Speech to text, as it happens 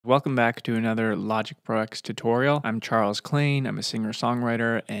Welcome back to another Logic Pro X tutorial. I'm Charles Klein. I'm a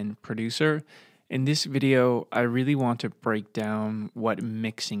singer-songwriter and producer. In this video, I really want to break down what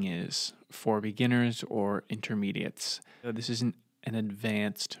mixing is for beginners or intermediates. This isn't an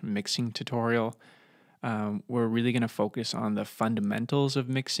advanced mixing tutorial. We're really going to focus on the fundamentals of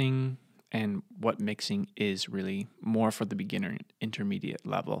mixing and what mixing is really more for the beginner intermediate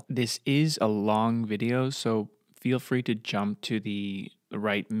level. This is a long video, so feel free to jump to the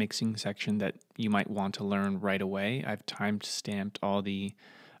right mixing section that you might want to learn right away. I've time-stamped all the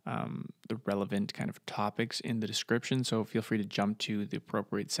relevant kind of topics in the description, so feel free to jump to the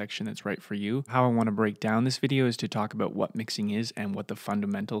appropriate section that's right for you. How I want to break down this video is to talk about what mixing is and what the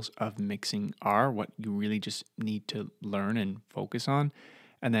fundamentals of mixing are, what you really just need to learn and focus on,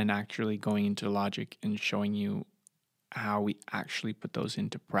 and then actually going into Logic and showing you how we actually put those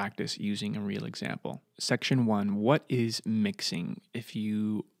into practice using a real example. Section 1, what is mixing? If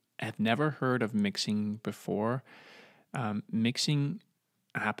you have never heard of mixing before, mixing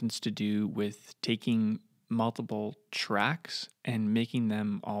happens to do with taking multiple tracks and making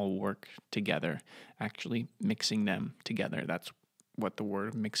them all work together, actually mixing them together. That's what the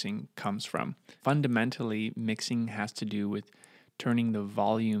word mixing comes from. Fundamentally, mixing has to do with turning the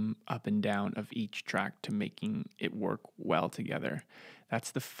volume up and down of each track to making it work well together. That's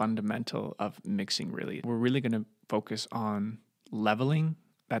the fundamental of mixing, really. We're really going to focus on leveling.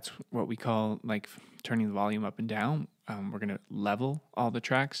 That's what we call like turning the volume up and down. We're going to level all the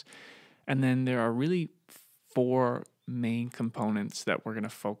tracks. And then there are really 4 main components that we're going to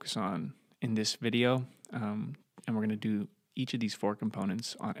focus on in this video. And we're going to do each of these 4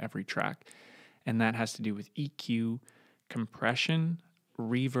 components on every track. And that has to do with EQ, compression,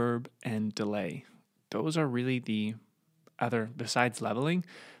 reverb, and delay. Those are really the other, besides leveling,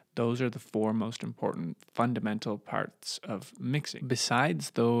 those are the 4 most important fundamental parts of mixing.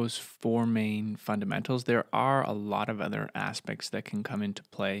 Besides those 4 main fundamentals, there are a lot of other aspects that can come into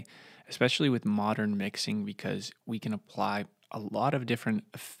play, especially with modern mixing, because we can apply a lot of different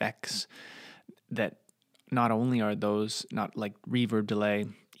effects that not only are those, not like reverb, delay,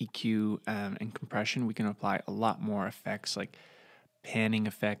 EQ, and compression, we can apply a lot more effects like panning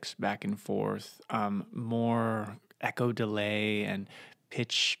effects back and forth, more echo delay and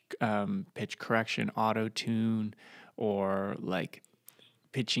pitch correction, auto tune, or like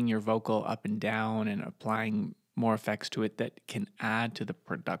pitching your vocal up and down and applying more effects to it that can add to the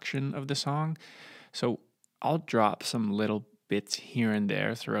production of the song. So I'll drop some little bits here and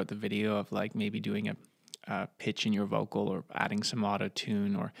there throughout the video of like maybe doing a pitch in your vocal or adding some auto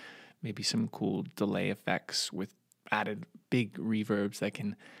tune or maybe some cool delay effects with added big reverbs that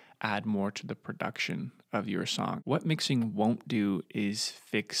can add more to the production of your song. What mixing won't do is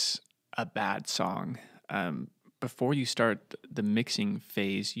fix a bad song. Before you start the mixing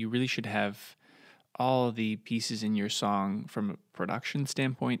phase, you really should have all the pieces in your song from a production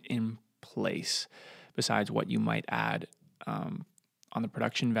standpoint in place, besides what you might add on the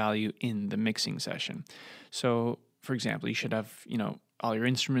production value in the mixing session. So, for example, you should have, all your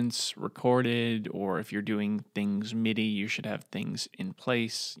instruments recorded, or if you're doing things MIDI, you should have things in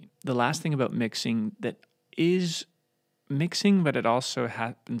place. The last thing about mixing that is mixing, but it also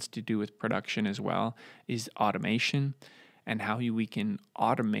happens to do with production as well, is automation and how we can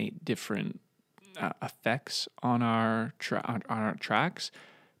automate different effects on our tracks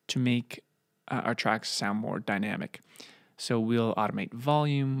to make our tracks sound more dynamic. So we'll automate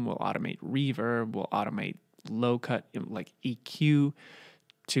volume, we'll automate reverb, we'll automate low cut like EQ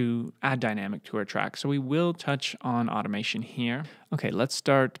to add dynamic to our track. So we will touch on automation here. Okay, let's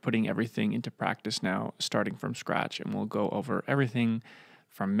start putting everything into practice now, starting from scratch, and we'll go over everything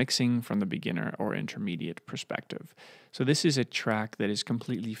from mixing from the beginner or intermediate perspective. So this is a track that is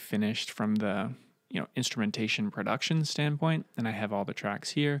completely finished from the instrumentation production standpoint, and I have all the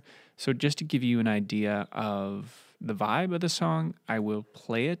tracks here. So just to give you an idea of the vibe of the song, I will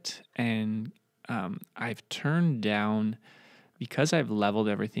play it, and I've turned down, because I've leveled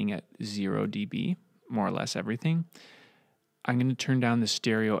everything at 0 dB, more or less everything, I'm going to turn down the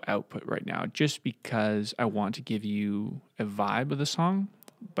stereo output right now just because I want to give you a vibe of the song.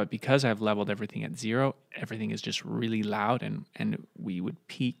 But because I've leveled everything at 0, everything is just really loud, and we would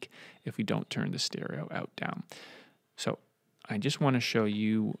peak if we don't turn the stereo out down. So I just want to show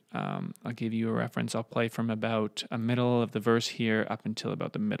you, I'll give you a reference. I'll play from about a middle of the verse here up until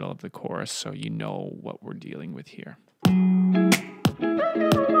about the middle of the chorus, so you know what we're dealing with here.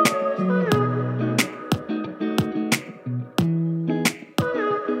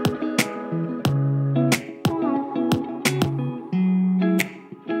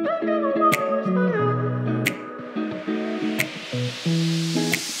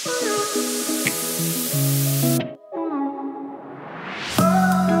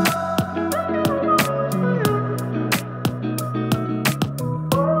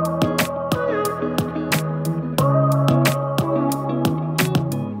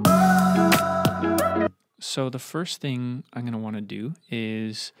 So the first thing I'm going to want to do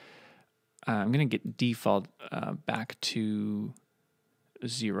is I'm going to get default back to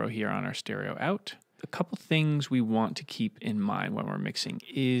 0 here on our stereo out. A couple things we want to keep in mind when we're mixing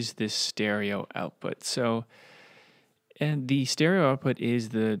is this stereo output. So, and the stereo output is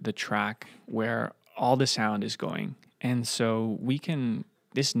the track where all the sound is going. And so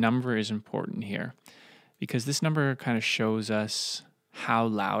this number is important here because this number kind of shows us how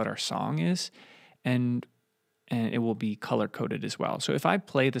loud our song is, and it will be color coded as well. So if I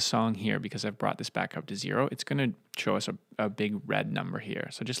play the song here, because I've brought this back up to 0, it's going to show us a big red number here.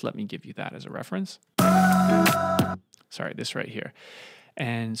 So just let me give you that as a reference. Sorry, this right here.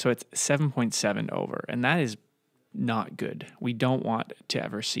 And so it's 7.7 over, and that is not good. We don't want to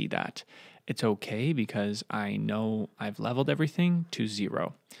ever see that. It's okay because I know I've leveled everything to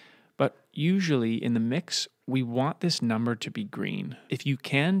 0. But usually in the mix, we want this number to be green. If you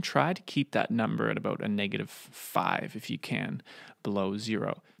can, try to keep that number at about a -5 if you can, below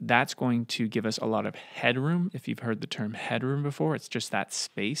 0. That's going to give us a lot of headroom. If you've heard the term headroom before, it's just that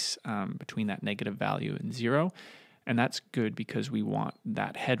space between that negative value and 0. And that's good because we want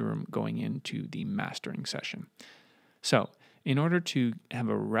that headroom going into the mastering session. So in order to have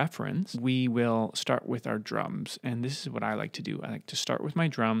a reference, we will start with our drums. And this is what I like to do. I like to start with my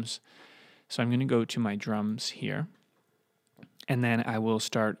drums. So I'm going to go to my drums here. And then I will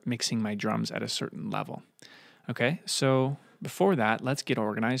start mixing my drums at a certain level. Okay, so before that, let's get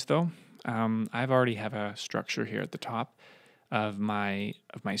organized though. I've already have a structure here at the top of my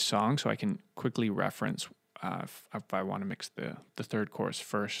song, so I can quickly reference if I want to mix the third chorus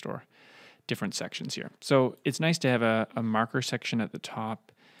first or different sections here. So it's nice to have a marker section at the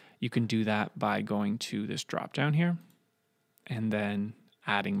top. You can do that by going to this drop down here and then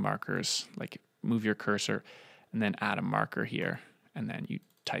adding markers, like move your cursor and then add a marker here. And then you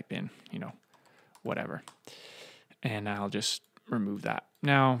type in, whatever. And I'll just remove that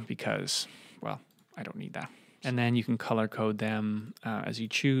now because, well, I don't need that. And then you can color code them as you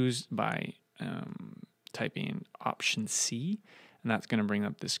choose by typing in Option C. And that's going to bring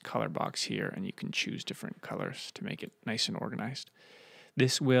up this color box here, and you can choose different colors to make it nice and organized.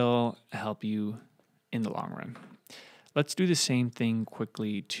 This will help you in the long run. Let's do the same thing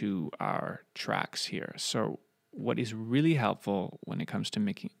quickly to our tracks here. So what is really helpful when it comes to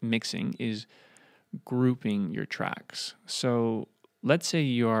mixing is grouping your tracks. So let's say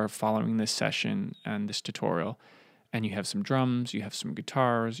you're following this session and this tutorial, and you have some drums, you have some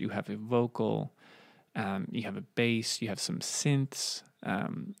guitars, you have a vocal, you have a bass, you have some synths.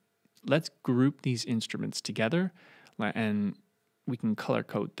 Let's group these instruments together and we can color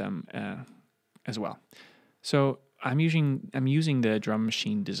code them as well. So I'm using the Drum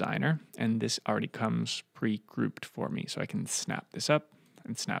Machine Designer, and this already comes pre-grouped for me. So I can snap this up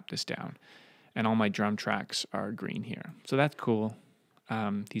and snap this down. And all my drum tracks are green here. So that's cool.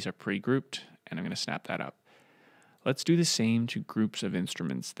 These are pre-grouped, and I'm going to snap that up. Let's do the same to groups of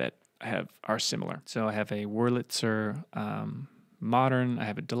instruments that are similar. So I have a Wurlitzer Modern, I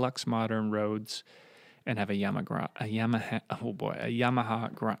have a Deluxe Modern Rhodes, and I have a Yamaha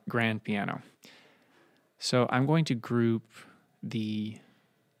Grand Piano. So I'm going to group the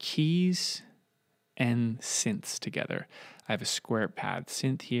keys and synths together. I have a square pad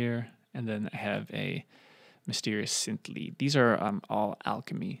synth here, and then I have a mysterious synth lead. These are all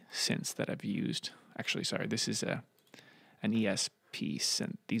Alchemy synths that I've used. Actually, sorry, this is an ESP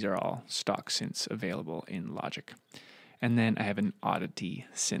synth. These are all stock synths available in Logic. And then I have an Oddity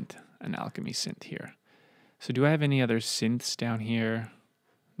synth, an Alchemy synth here. So do I have any other synths down here?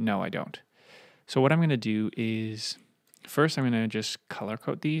 No, I don't. So what I'm going to do is, first I'm going to just color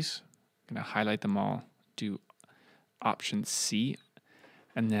code these. I'm going to highlight them all, do Option C,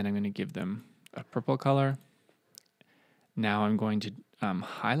 and then I'm going to give them a purple color. Now I'm going to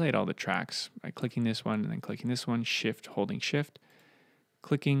highlight all the tracks by clicking this one and then clicking this one, holding Shift,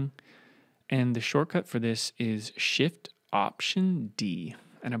 clicking. And the shortcut for this is Shift Option D.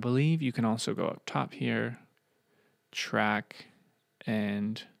 And I believe you can also go up top here, track,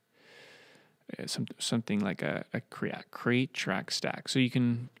 and something like a create track stack. So you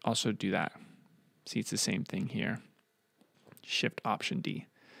can also do that. See, it's the same thing here. Shift Option D.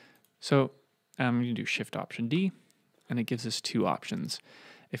 So I'm going to do Shift Option D, and it gives us two options,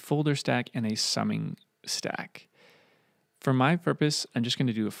 a folder stack and a summing stack. For my purpose, I'm just going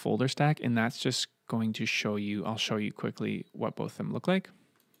to do a folder stack, and that's just going to show you, I'll show you quickly what both of them look like.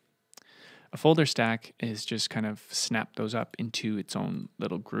 A folder stack is just kind of snap those up into its own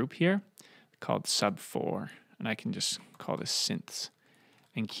little group here called sub4, and I can just call this synths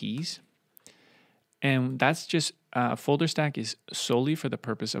and keys. And that's just, a folder stack is solely for the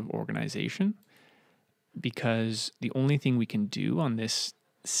purpose of organization. because the only thing we can do on this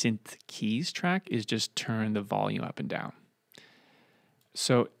synth keys track is just turn the volume up and down.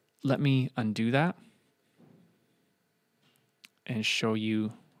 So let me undo that and show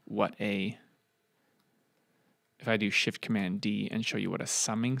you what if I do Shift Command D and show you what a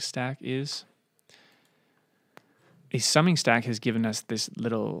summing stack is. A summing stack has given us this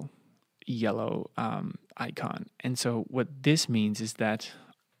little yellow icon. And so what this means is that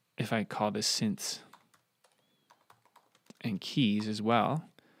if I call this synths and keys as well,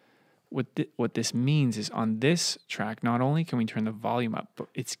 what this means is on this track, not only can we turn the volume up, but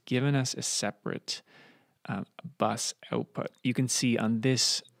it's given us a separate bus output. You can see on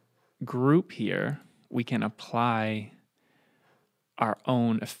this group here, we can apply our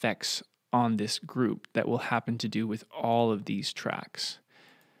own effects on this group that will happen to do with all of these tracks.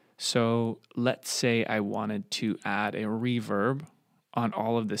 So let's say I wanted to add a reverb on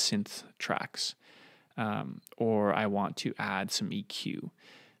all of the synth tracks, or I want to add some EQ.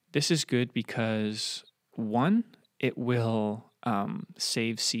 This is good because, one, it will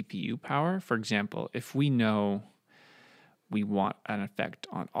save CPU power. For example, if we know we want an effect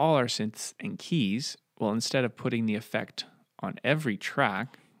on all our synths and keys, well, instead of putting the effect on every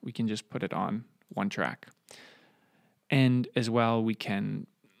track, we can just put it on one track. And as well, we can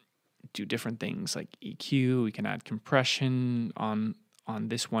do different things like EQ. We can add compression on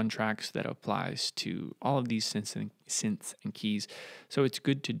this one track so that applies to all of these synths and keys. So it's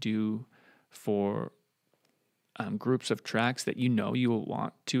good to do for groups of tracks that you know you will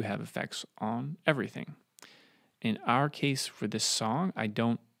want to have effects on everything. In our case for this song, I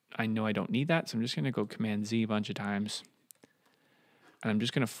know I don't need that, so I'm just going to go Command Z a bunch of times. And I'm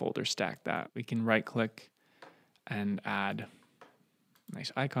just going to folder stack that. We can right click and add a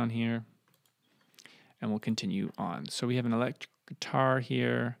nice icon here. And we'll continue on. So we have an electric guitar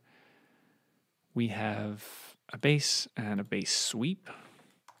here. We have a bass and a bass sweep.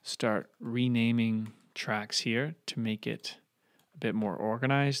 Start renaming tracks here to make it a bit more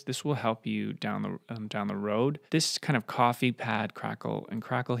organized. This will help you down the road. This kind of coffee pad crackle and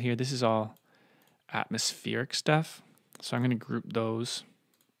crackle here, this is all atmospheric stuff. So I'm going to group those.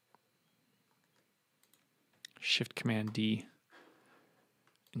 Shift Command D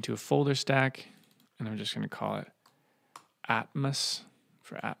into a folder stack, and I'm just going to call it Atmos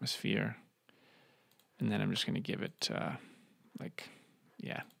for atmosphere. And then I'm just going to give it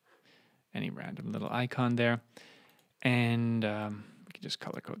any random little icon there. And we can just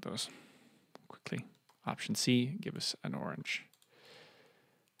color code those quickly. Option C, give us an orange.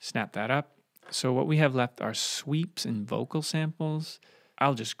 Snap that up. So what we have left are sweeps and vocal samples.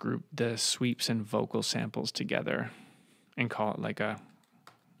 I'll just group the sweeps and vocal samples together and call it like a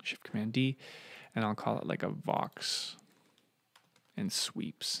Shift Command D, and I'll call it like a Vox and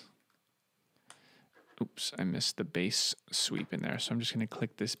sweeps. Oops, I missed the bass sweep in there. So I'm just going to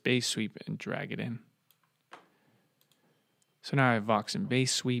click this bass sweep and drag it in. So now I have Vox and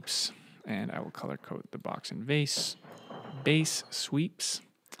bass sweeps, and I will color code the Vox and bass sweeps.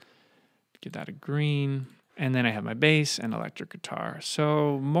 Give that a green. And then I have my bass and electric guitar.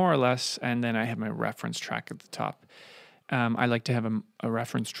 So more or less, and then I have my reference track at the top. I like to have a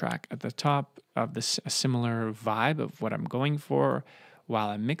reference track at the top of a similar vibe of what I'm going for while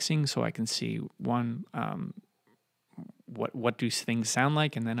I'm mixing, so I can see what do things sound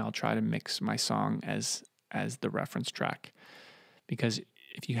like, and then I'll try to mix my song as the reference track. Because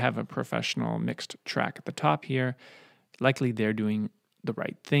if you have a professional mixed track at the top here, likely they're doing the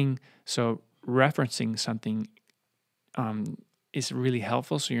right thing. So referencing something is really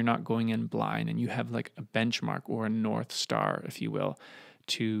helpful, so you're not going in blind, and you have like a benchmark or a North Star, if you will,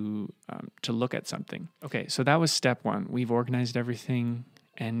 to look at something. Okay, so that was step one. We've organized everything,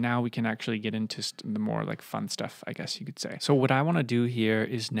 and now we can actually get into the more like fun stuff, I guess you could say. So what I want to do here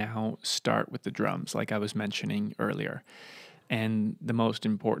is now start with the drums, like I was mentioning earlier. And the most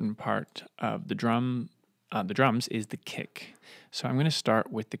important part of the drums is the kick. So I'm going to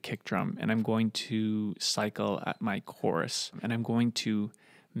start with the kick drum, and I'm going to cycle at my chorus, and I'm going to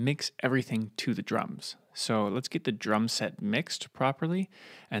mix everything to the drums. So let's get the drum set mixed properly,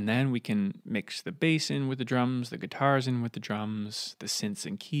 and then we can mix the bass in with the drums, the guitars in with the drums, the synths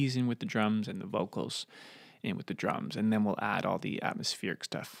and keys in with the drums, and the vocals in with the drums, and then we'll add all the atmospheric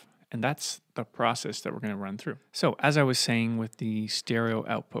stuff. And that's the process that we're going to run through. So as I was saying with the stereo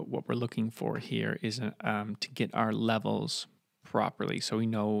output, what we're looking for here is to get our levels properly. So we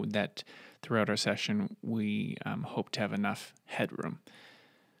know that throughout our session, we hope to have enough headroom.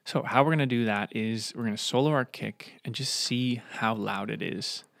 So how we're going to do that is we're going to solo our kick and just see how loud it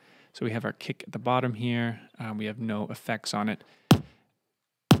is. So we have our kick at the bottom here. We have no effects on it.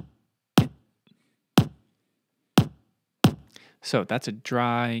 So that's a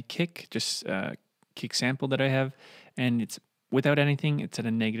dry kick, just a kick sample that I have, and it's without anything, it's at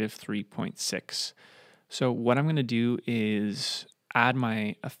a negative 3.6. So what I'm going to do is add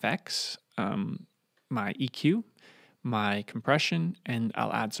my effects, my EQ, my compression, and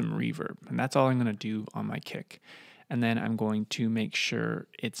I'll add some reverb. And that's all I'm going to do on my kick. And then I'm going to make sure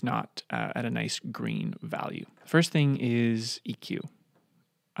it's not at a nice green value. First thing is EQ.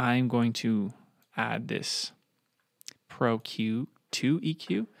 I'm going to add this Pro Q2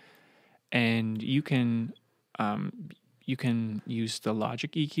 EQ, and you can use the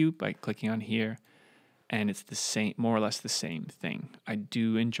Logic EQ by clicking on here, and it's the same, more or less the same thing. I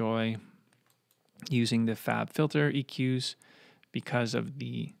do enjoy using the Fab Filter EQs because of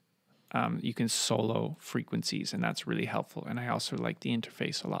the you can solo frequencies, and that's really helpful. And I also like the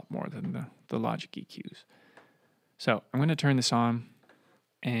interface a lot more than the Logic EQs. So I'm going to turn this on,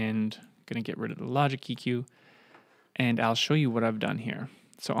 and I'm going to get rid of the Logic EQ, and I'll show you what I've done here.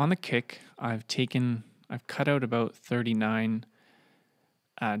 So on the kick, I've cut out about 39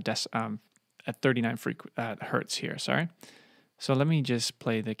 at 39 hertz here. Sorry. So let me just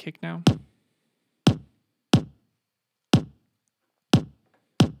play the kick now.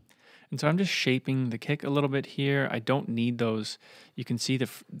 And so I'm just shaping the kick a little bit here. I don't need those. You can see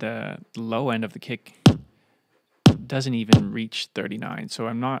the low end of the kick doesn't even reach 39. So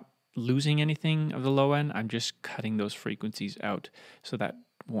I'm not losing anything of the low end. I'm just cutting those frequencies out so that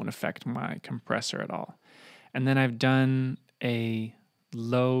won't affect my compressor at all. And then I've done a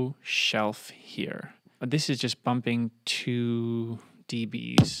low shelf here. This is just bumping 2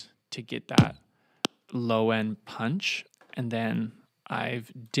 dBs to get that low end punch. And then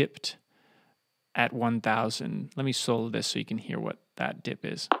I've dipped at 1000. Let me solo this so you can hear what that dip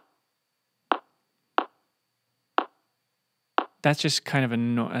is. That's just kind of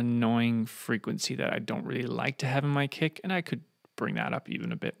an annoying frequency that I don't really like to have in my kick, and I could bring that up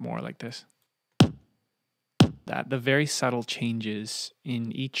even a bit more like this. That the very subtle changes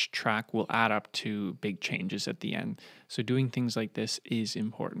in each track will add up to big changes at the end. So doing things like this is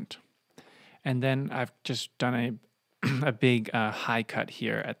important. And then I've just done a big high cut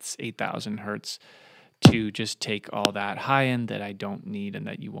here at 8000 hertz to just take all that high end that I don't need and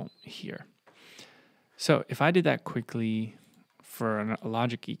that you won't hear. So if I did that quickly for a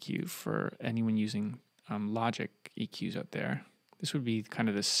Logic EQ, for anyone using Logic EQs out there, this would be kind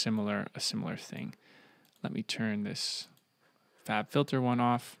of a similar thing. Let me turn this Fab Filter one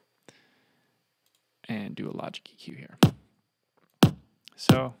off and do a Logic EQ here.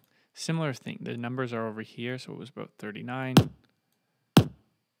 So similar thing. The numbers are over here, so it was about 39,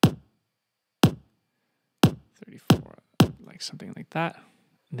 34, like something like that.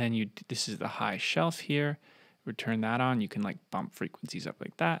 And then this is the high shelf here. We turn that on. You can like bump frequencies up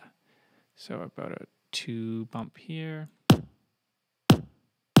like that. So about a 2 bump here.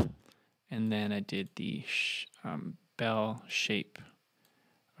 And then I did the bell shape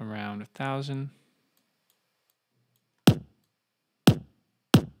around 1000.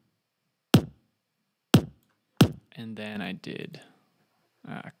 And then I did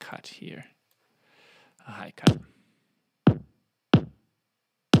a cut here, a high cut.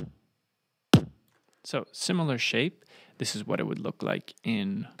 So similar shape. This is what it would look like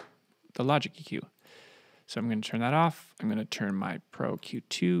in the Logic EQ. So I'm going to turn that off. I'm going to turn my Pro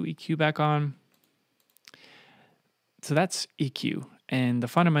Q2 EQ back on. So that's EQ. And the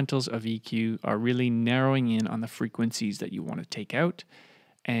fundamentals of EQ are really narrowing in on the frequencies that you want to take out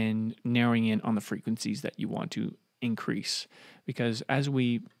and narrowing in on the frequencies that you want to increase. Because as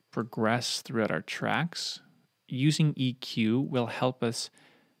we progress throughout our tracks, using EQ will help us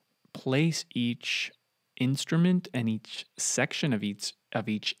place each instrument and each section of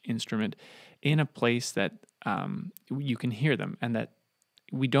each instrument in a place that you can hear them, and that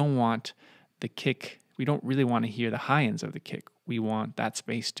we don't want the kick. We don't really want to hear the high ends of the kick. We want that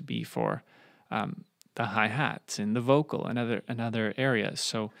space to be for the hi-hats and the vocal and other areas.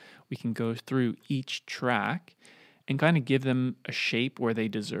 So we can go through each track and kind of give them a shape where they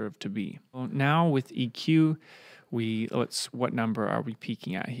deserve to be. Well, now with EQ, what number are we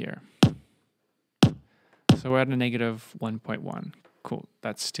peaking at here? So we're at a negative 1.1. Cool.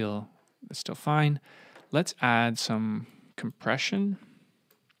 That's still fine. Let's add some compression.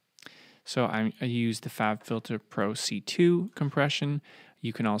 So I use the Fab Filter Pro C2 compression.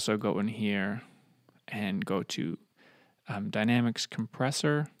 You can also go in here and go to Dynamics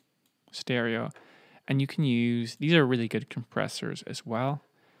Compressor, Stereo, and you can use, these are really good compressors as well.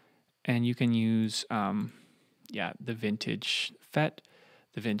 And you can use, the Vintage FET,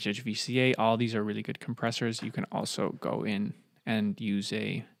 the Vintage VCA. All these are really good compressors. You can also go in and use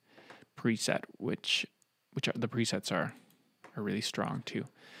a preset, which are, the presets are are really strong too.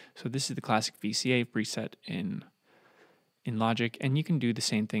 So this is the classic VCA preset in Logic, and you can do the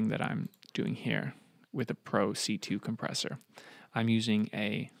same thing that I'm doing here with a Pro C2 compressor. I'm using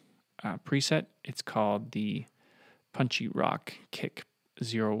a preset. It's called the Punchy Rock Kick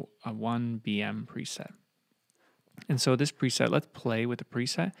 01 BM preset. And so this preset, let's play with the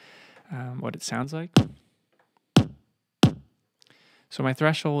preset, what it sounds like. So my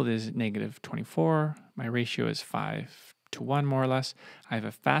threshold is -24. My ratio is 5:1 more or less. I have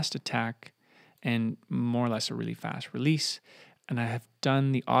a fast attack and more or less a really fast release. And I have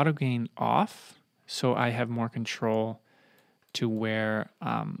done the auto gain off, so I have more control to where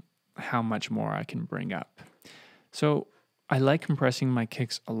how much more I can bring up. So I like compressing my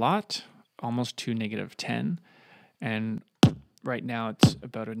kicks a lot, almost to -10. And right now it's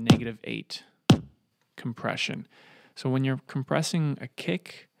about a -8 compression. So when you're compressing a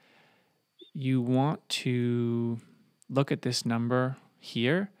kick, you want to look at this number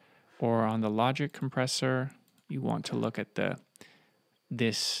here, or on the Logic compressor, you want to look at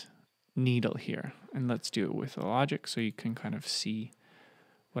this needle here. And let's do it with the Logic so you can kind of see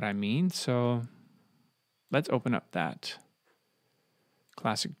what I mean. So let's open up that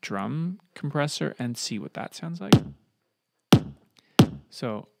classic drum compressor and see what that sounds like.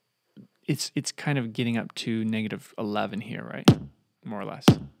 So it's kind of getting up to -11 here, right? More or less.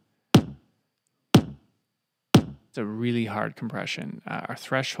 It's a really hard compression. Our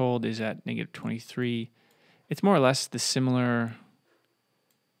threshold is at -23. It's more or less the similar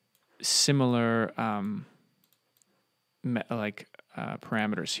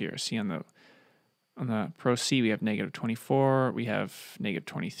parameters here. See on the Pro C we have -24. We have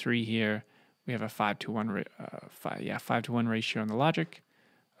 -23 here. We have a 5:1 5:1 ratio on the Logic,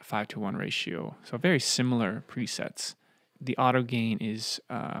 a 5:1 ratio. So very similar presets. The auto gain is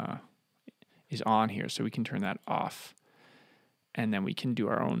on here, so we can turn that off, and then we can do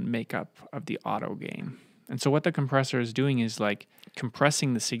our own makeup of the auto gain. And so what the compressor is doing is like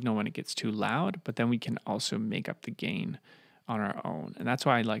compressing the signal when it gets too loud, but then we can also make up the gain on our own. And that's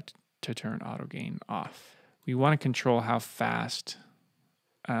why I like to turn auto gain off. We want to control how fast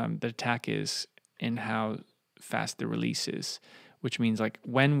the attack is and how fast the release is, which means like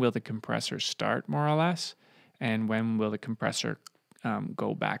when will the compressor start more or less, and when will the compressor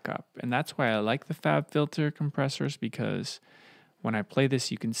go back up. And that's why I like the FabFilter compressors, because when I play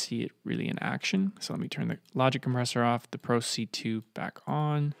this, you can see it really in action. So let me turn the Logic compressor off, the Pro C2 back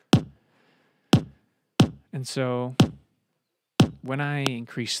on. And so when I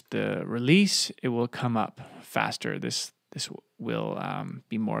increase the release, it will come up faster. This will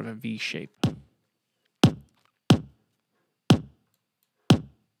be more of a V shape.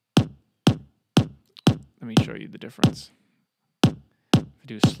 Let me show you the difference. If I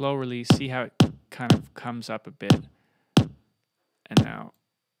do a slow release, see how it kind of comes up a bit. And now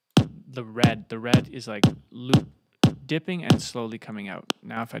the red is like loop dipping and slowly coming out.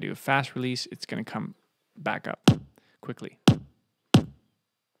 Now if I do a fast release, it's going to come back up quickly.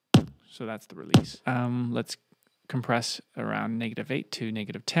 So that's the release. Let's compress around -8 to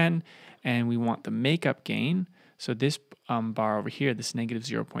 -10, and we want the makeup gain. So this bar over here, this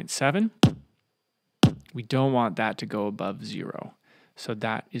 -0.7, we don't want that to go above 0. So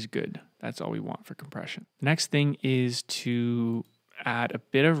that is good. That's all we want for compression. The next thing is to add a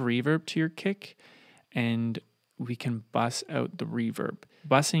bit of reverb to your kick, and we can bus out the reverb.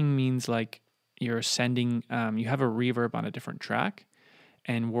 Bussing means like you're sending, you have a reverb on a different track,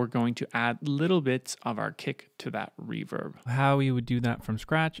 and we're going to add little bits of our kick to that reverb. How we would do that from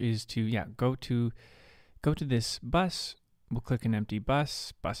scratch is to, go to this bus. We'll click an empty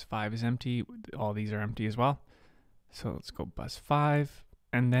bus. Bus 5 is empty. All these are empty as well. So let's go bus 5.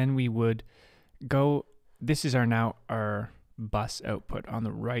 And then we would go, this is our bus output on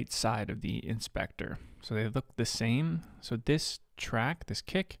the right side of the inspector. So they look the same. So this track, this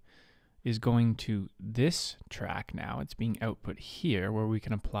kick, is going to this track now. It's being output here where we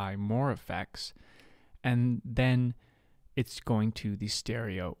can apply more effects. And then it's going to the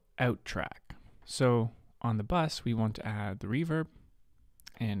stereo out track. So on the bus, we want to add the reverb.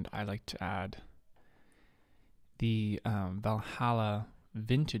 And I like to add the Valhalla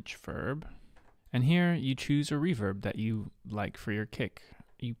vintage verb. And here you choose a reverb that you like for your kick.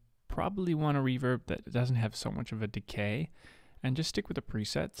 You probably want a reverb that doesn't have so much of a decay, and just stick with the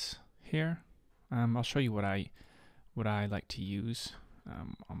presets here. I'll show you what I like to use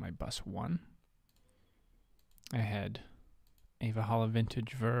on my bus 1. I had a Valhalla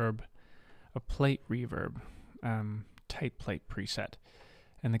vintage verb, a plate reverb, tight plate preset,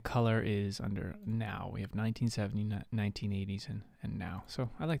 and the color is under now. We have 1970, 1980s, and now. So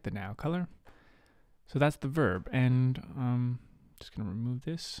I like the now color. So that's the verb, and just gonna remove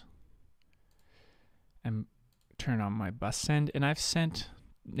this and turn on my bus send, and I've sent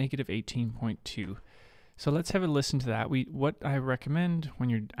negative 18.2. So let's have a listen to that. What I recommend when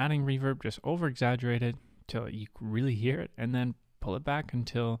you're adding reverb, just over exaggerate it till you really hear it, and then pull it back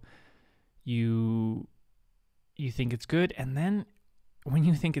until you think it's good, and then when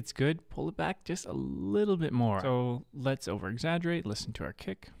you think it's good, pull it back just a little bit more. So let's over exaggerate, listen to our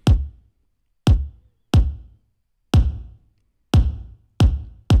kick.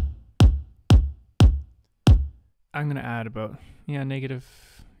 I'm going to add about, I'm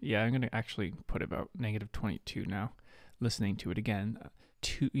going to actually put about negative 22 now, listening to it again.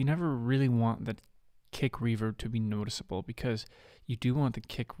 You never really want the kick reverb to be noticeable because you do want the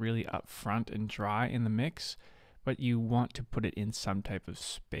kick really up front and dry in the mix, but you want to put it in some type of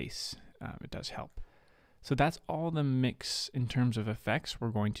space. It does help. So that's all the mix in terms of effects we're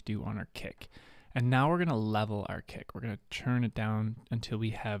going to do on our kick. And now we're going to level our kick. We're going to turn it down until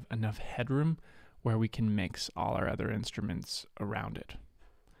we have enough headroom where we can mix all our other instruments around it.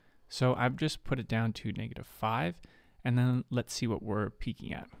 So I've just put it down to -5, and then let's see what we're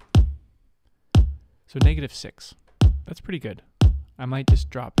peaking at. So -6, that's pretty good. I might just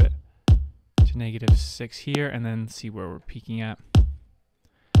drop it to -6 here and then see where we're peaking at.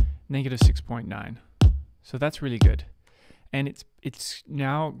 -6.9, so that's really good. And it's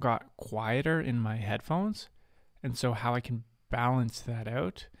now got quieter in my headphones, and so how I can balance that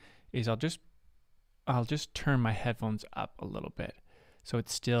out is I'll just turn my headphones up a little bit. So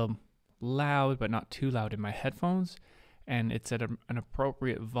it's still loud, but not too loud in my headphones. And it's at an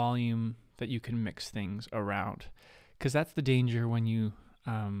appropriate volume that you can mix things around. Because that's the danger when you,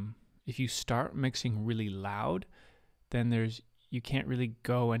 if you start mixing really loud, then you can't really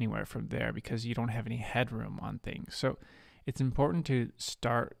go anywhere from there because you don't have any headroom on things. So it's important to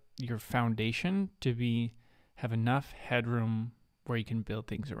start your foundation to have enough headroom where you can build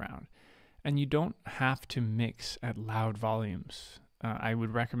things around. And you don't have to mix at loud volumes. I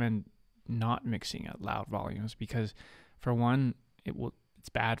would recommend not mixing at loud volumes because, for one, it's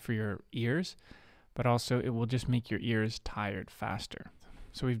bad for your ears, but also it will just make your ears tired faster.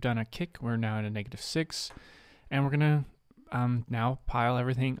 So we've done a kick. We're now at a -6, and we're gonna now pile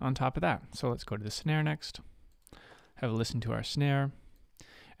everything on top of that. So let's go to the snare next. Have a listen to our snare,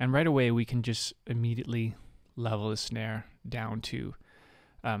 and right away we can just immediately level the snare down to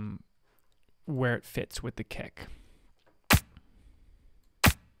where it fits with the kick.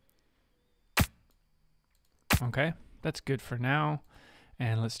 Okay, that's good for now.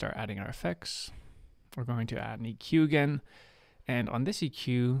 And let's start adding our effects. We're going to add an EQ again. And on this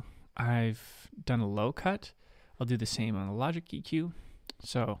EQ, I've done a low cut. I'll do the same on the Logic EQ.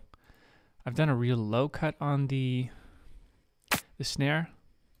 So I've done a real low cut on the snare,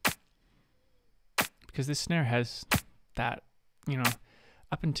 because this snare has that,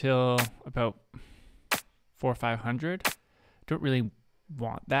 up until about 400 or 500. Don't really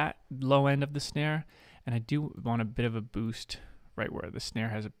want that low end of the snare, and I do want a bit of a boost right where the snare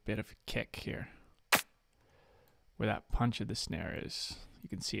has a bit of a kick here, where that punch of the snare is. You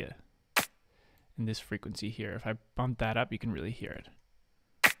can see it in this frequency here. If I bump that up, you can really hear it.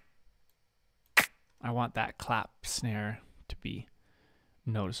 I want that clap snare to be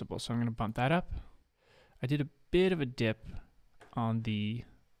noticeable, so I'm going to bump that up. I did a bit of a dip on the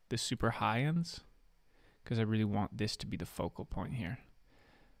super high ends because I really want this to be the focal point here.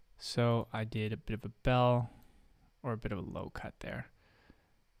 So I did a bit of a bell or a bit of a low cut there,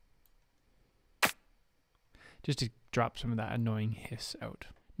 just to drop some of that annoying hiss out.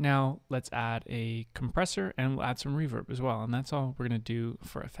 Now let's add a compressor, and we'll add some reverb as well, and that's all we're going to do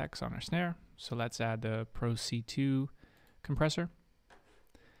for effects on our snare. So let's add the Pro C2 compressor,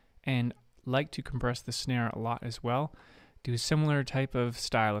 and like to compress the snare a lot as well. Do a similar type of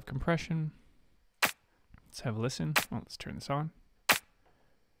style of compression. Let's have a listen. Well, let's turn this on.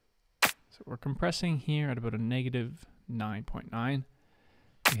 So we're compressing here at about a -9.9.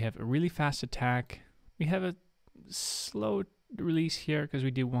 We have a really fast attack. We have a slow release here because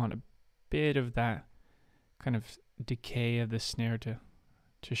we do want a bit of that kind of decay of the snare to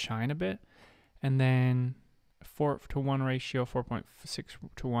shine a bit. And then 4:1 ratio,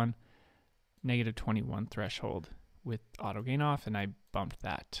 4.6:1, -21 threshold with auto gain off, and I bumped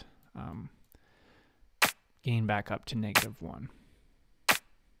that gain back up to -1.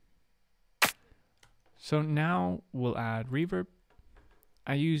 So now we'll add reverb.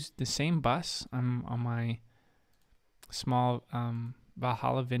 I use the same bus. I'm on my small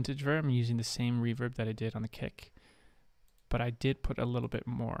Valhalla vintage verb. I'm using the same reverb that I did on the kick, but I did put a little bit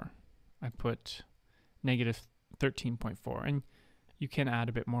more. I put -13.4, and you can add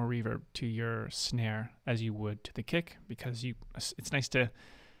a bit more reverb to your snare as you would to the kick, because it's nice to,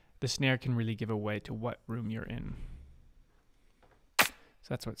 the snare can really give away to what room you're in. So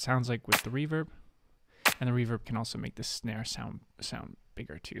that's what it sounds like with the reverb. And the reverb can also make the snare sound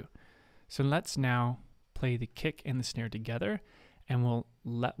bigger too. So let's now play the kick and the snare together, and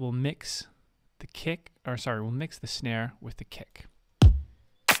we'll mix the kick, or sorry, we'll mix the snare with the kick.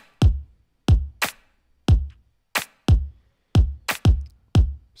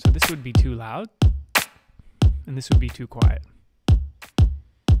 So this would be too loud, and this would be too quiet.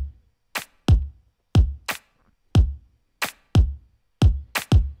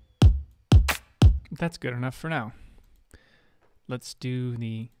 That's good enough for now. Let's do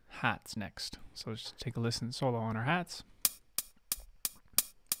the hats next. So let's take a listen solo on our hats.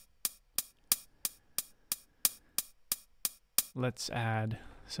 Let's add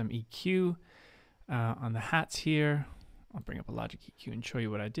some EQ on the hats here. I'll bring up a Logic EQ and show you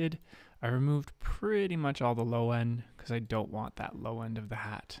what I did. I removed pretty much all the low end because I don't want that low end of the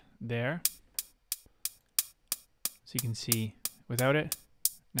hat there. So you can see without it,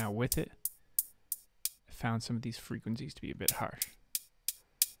 now with it, I found some of these frequencies to be a bit harsh.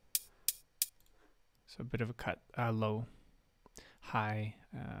 So a bit of a cut, low, high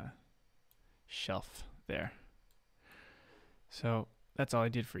shelf there. So that's all I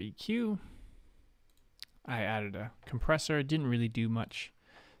did for EQ. I added a compressor. It didn't really do much.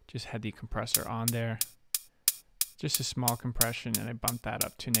 Just had the compressor on there. Just a small compression, and I bumped that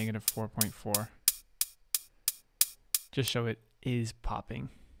up to -4.4. Just so it is popping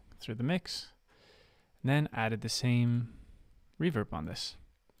through the mix. And then added the same reverb on this.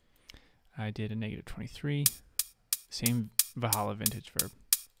 I did a -23. Same Valhalla vintage verb.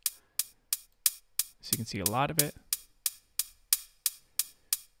 So you can see a lot of it.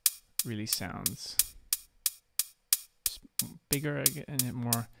 Really sounds bigger and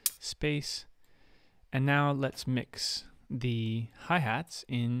more space. And now let's mix the hi-hats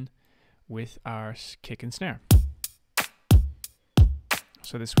in with our kick and snare.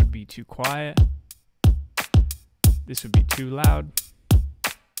 So this would be too quiet. This would be too loud.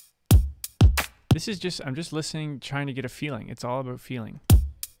 This is just, I'm just listening, trying to get a feeling. It's all about feeling.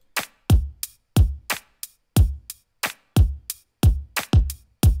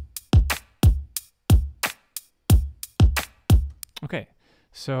 Okay,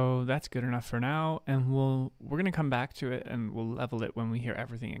 so that's good enough for now, and we're gonna come back to it and we'll level it when we hear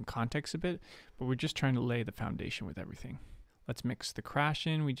everything in context a bit, but we're just trying to lay the foundation with everything. Let's mix the crash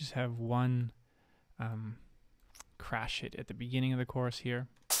in. We just have one crash hit at the beginning of the chorus here.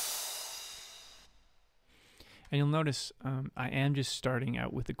 And you'll notice I am just starting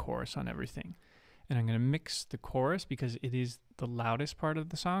out with the chorus on everything. And I'm gonna mix the chorus because it is the loudest part of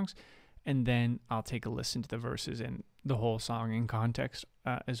the songs, and then I'll take a listen to the verses and the whole song in context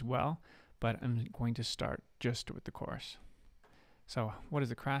as well, but I'm going to start just with the chorus. So what does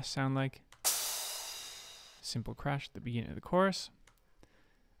the crash sound like? Simple crash at the beginning of the chorus.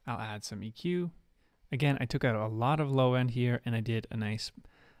 I'll add some EQ. Again, I took out a lot of low end here, and I did a nice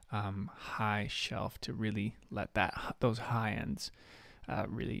high shelf to really let those high ends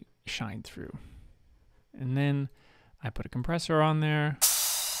really shine through. And then I put a compressor on there,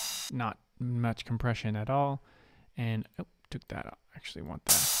 not much compression at all. And took that out. Actually want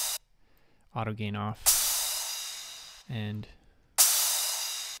that auto gain off, and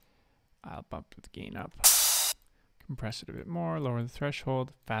I'll bump the gain up, compress it a bit more, lower the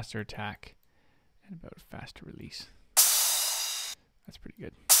threshold, faster attack, and about a faster release. That's pretty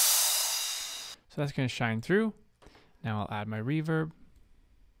good. So that's going to shine through. Now I'll add my reverb.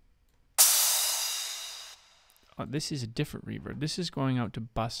 Oh, this is a different reverb. This is going out to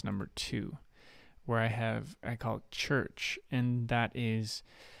bus number 2. Where I call it church, and that is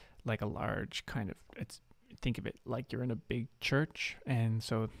like a large kind of, think of it like you're in a big church, and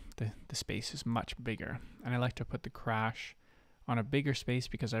so the space is much bigger. And I like to put the crash on a bigger space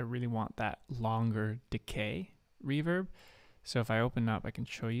because I really want that longer decay reverb. So if I open up, I can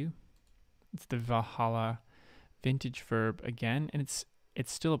show you. It's the Valhalla vintage verb again, and it's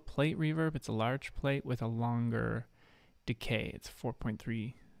still a plate reverb. It's a large plate with a longer decay. It's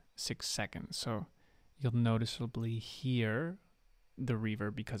 4.36 seconds. So you'll noticeably hear the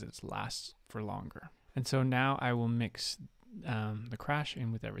reverb because it lasts for longer. And so now I will mix the crash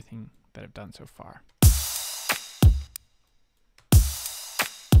in with everything that I've done so far.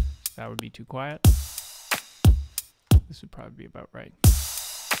 That would be too quiet. This would probably be about right.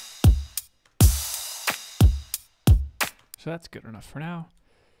 So that's good enough for now.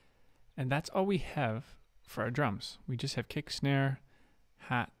 And that's all we have for our drums. We just have kick, snare,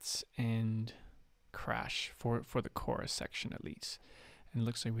 hats, and crash for the chorus section at least. And it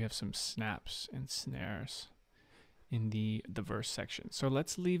looks like we have some snaps and snares in the verse section. So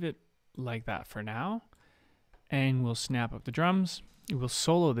let's leave it like that for now. And we'll snap up the drums. We'll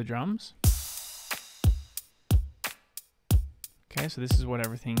solo the drums. Okay, so this is what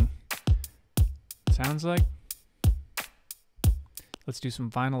everything sounds like. Let's do some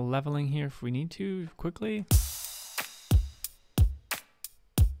vinyl leveling here if we need to quickly.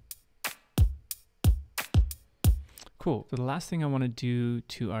 Cool. So the last thing I want to do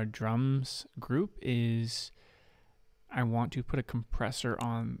to our drums group is I want to put a compressor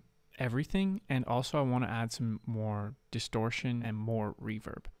on everything, and also I want to add some more distortion and more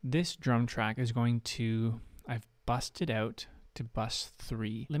reverb. This drum track is going to, I've bussed it out to bus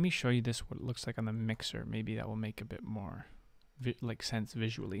 3. Let me show you this, what it looks like on the mixer. Maybe that will make a bit more like sense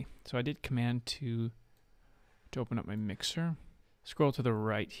visually. So I did command to open up my mixer. Scroll to the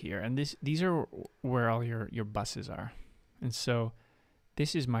right here, and these are where all your buses are. And so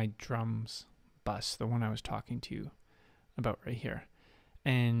this is my drums bus, the one I was talking to you about right here.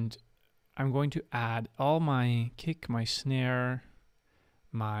 And I'm going to add all my kick, my snare,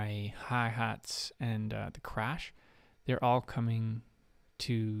 my hi-hats, and the crash. They're all coming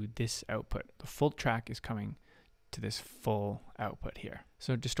to this output. The full track is coming to this full output here.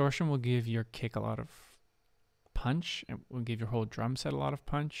 So distortion will give your kick a lot of punch, and will give your whole drum set a lot of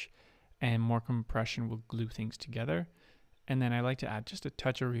punch, and more compression will glue things together. And then I like to add just a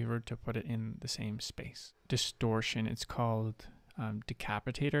touch of reverb to put it in the same space. Distortion, it's called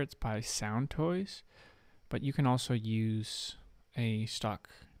Decapitator. It's by Sound Toys, but you can also use a stock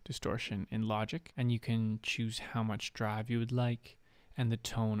distortion in Logic, and you can choose how much drive you would like and the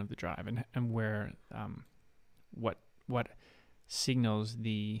tone of the drive, and where what signals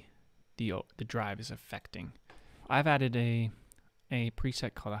the drive is affecting. I've added a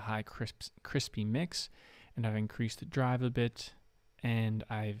preset called a high crispy mix, and I've increased the drive a bit, and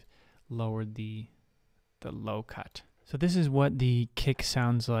I've lowered the low cut. So this is what the kick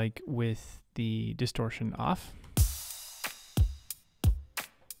sounds like with the distortion off,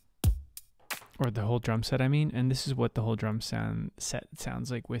 or the whole drum set I mean, and this is what the whole drum set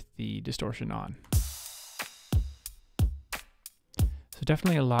sounds like with the distortion on. So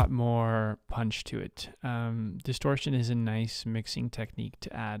definitely a lot more punch to it. Distortion is a nice mixing technique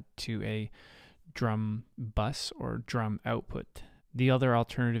to add to a drum bus or drum output. The other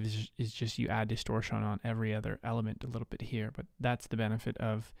alternative is just you add distortion on every other element a little bit here, but that's the benefit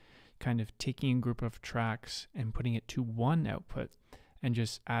of kind of taking a group of tracks and putting it to one output and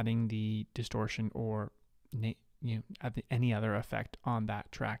just adding the distortion or any other effect on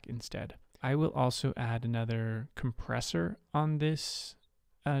that track instead. I will also add another compressor on this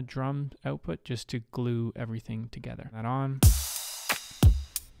drum output just to glue everything together. That on.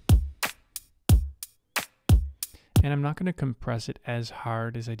 And I'm not going to compress it as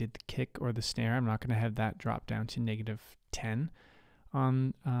hard as I did the kick or the snare. I'm not going to have that drop down to -10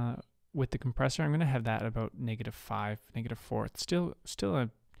 on with the compressor. I'm going to have that about -5, -4. It's still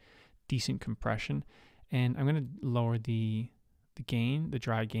a decent compression, and I'm going to lower the gain, the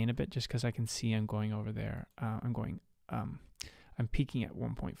dry gain a bit, just because I can see I'm going over there. I'm peaking at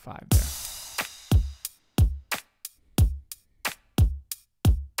 1.5 there.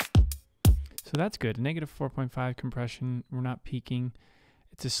 So that's good. -4.5 compression. We're not peaking.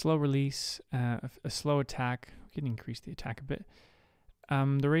 It's a slow release, a slow attack. We can increase the attack a bit.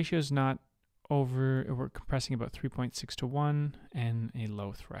 The ratio is not over. We're compressing about 3.6 to 1 and a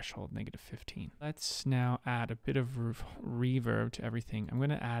low threshold, -15. Let's now add a bit of reverb to everything. I'm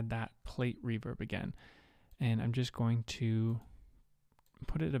going to add that plate reverb again, and I'm just going to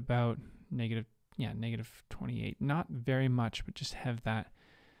put it about -28. Not very much, but just have that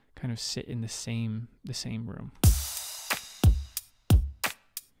kind of sit in the same room.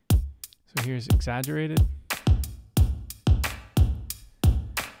 So here's exaggerated.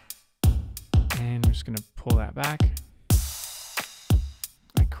 And we're just going to pull that back.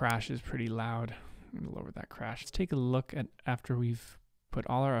 My crash is pretty loud. I'm going to lower that crash. Let's take a look at, after we've put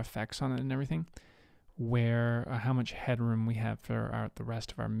all our effects on it and everything, where how much headroom we have for the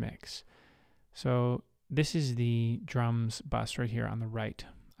rest of our mix. So this is the drums bus right here on the right.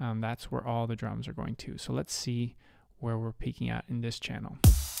 That's where all the drums are going to. So let's see where we're peaking at in this channel.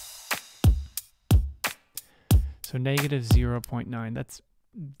 So -0.9, that's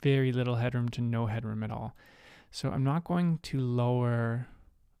very little headroom to no headroom at all. So I'm not going to lower,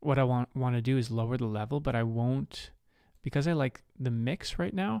 what I want to do is lower the level, but I won't, because I like the mix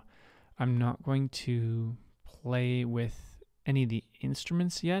right now, I'm not going to play with any of the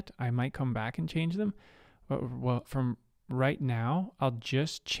instruments yet. I might come back and change them, but well, from right now, I'll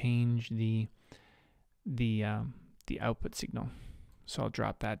just change the the output signal. So I'll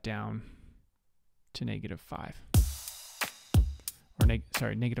drop that down to -5, or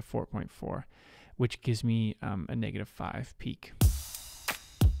negative 4.4, which gives me a -5 peak.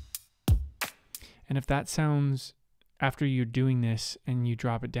 And if that sounds, after you're doing this and you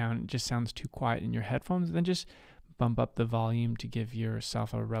drop it down, it just sounds too quiet in your headphones, then just bump up the volume to give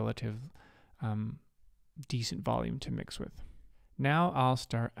yourself a relative decent volume to mix with. Now I'll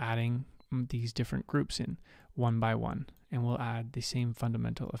start adding these different groups in one by one, and we'll add the same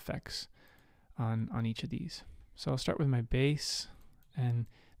fundamental effects on each of these. So I'll start with my bass, and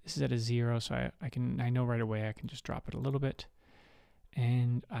this is at a 0, so I know right away I can just drop it a little bit,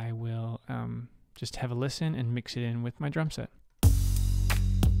 and I will just have a listen and mix it in with my drum set.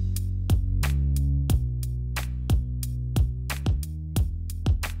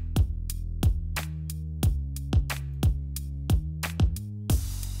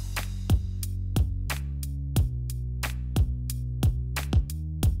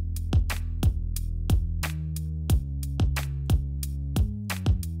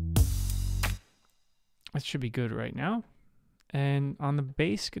 That should be good right now. And on the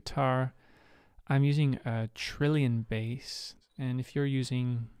bass guitar, I'm using a Trillion bass. And if you're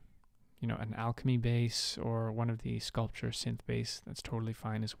using, an Alchemy bass or one of the Sculpture synth bass, that's totally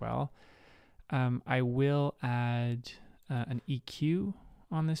fine as well. I will add an EQ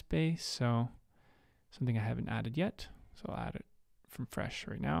on this bass, so something I haven't added yet. So I'll add it from fresh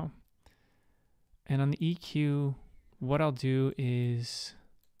right now. And on the EQ, what I'll do is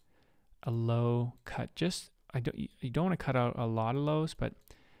a low cut. You don't want to cut out a lot of lows, but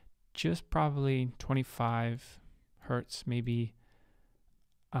just probably 25 hertz, maybe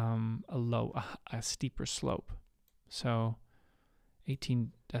a steeper slope. So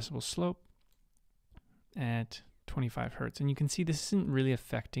 18 decibel slope at 25 hertz. And you can see this isn't really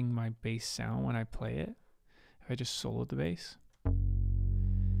affecting my bass sound when I play it. If I just soloed the bass.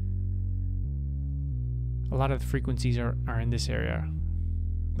 A lot of the frequencies are in this area.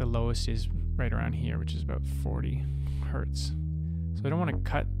 The lowest is right around here, which is about 40 hertz. So I don't want to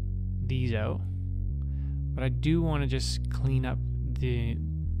cut these out, but I do want to just clean up the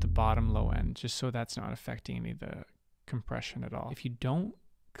bottom low end, just so that's not affecting any of the compression at all. If you don't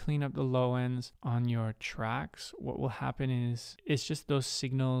clean up the low ends on your tracks, what will happen is it's just those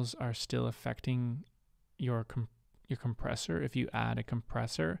signals are still affecting your compressor. If you add a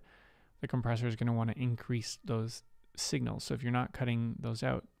compressor, the compressor is going to want to increase those signals. So if you're not cutting those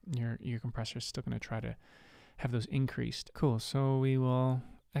out, your compressor is still going to try to have those increased. Cool. So we will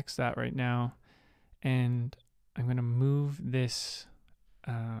X that right now, and I'm going to move this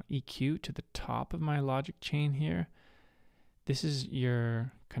EQ to the top of my logic chain here. This is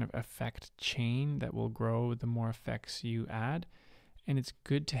your kind of effect chain that will grow the more effects you add, and it's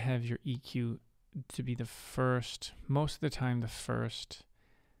good to have your EQ to be the first, most of the time the first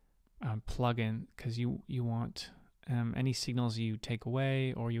plugin, because you want any signals you take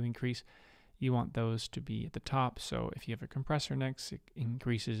away or you increase, you want those to be at the top. So if you have a compressor next, it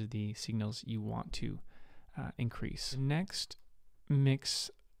increases the signals you want to increase. The next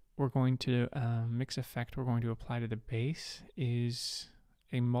mix effect we're going to apply to the bass is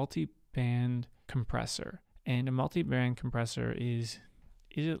a multi-band compressor. And a multi-band compressor is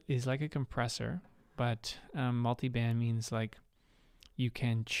like a compressor, but multi-band means like you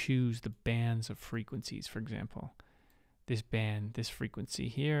can choose the bands of frequencies. For example, this frequency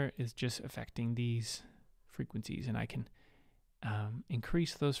here is just affecting these frequencies, and I can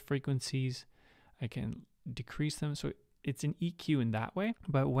increase those frequencies, I can decrease them. So it's an EQ in that way.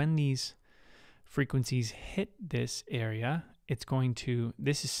 But when these frequencies hit this area,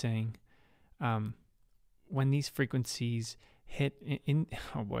 this is saying when these frequencies hit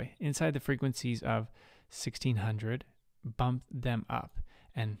inside the frequencies of 1600, bump them up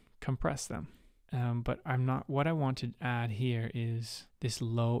and compress them. But what I want to add here is this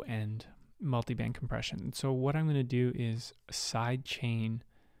low end multi-band compression. So what I'm going to do is side chain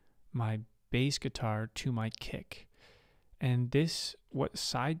my bass guitar to my kick. And what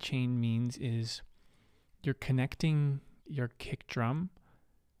side chain means is you're connecting your kick drum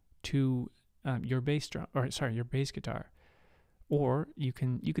to your bass guitar. Or you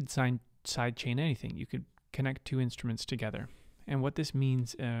could side chain anything. You could connect two instruments together. And what this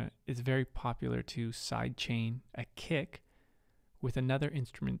means is very popular to side chain a kick with another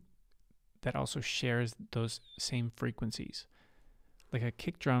instrument that also shares those same frequencies. Like a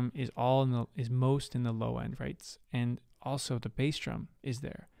kick drum is most in the low end, right? And also the bass drum is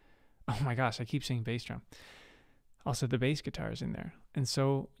there. Oh my gosh, I keep saying bass drum. Also the bass guitar is in there. And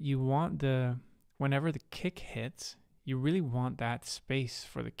so you want whenever the kick hits, you really want that space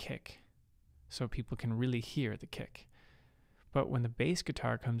for the kick. so people can really hear the kick. But when the bass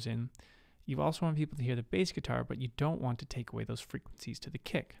guitar comes in, you also want people to hear the bass guitar, but you don't want to take away those frequencies to the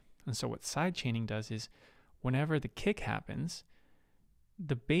kick. And so what sidechaining does is whenever the kick happens,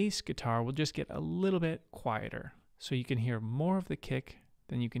 the bass guitar will just get a little bit quieter. So you can hear more of the kick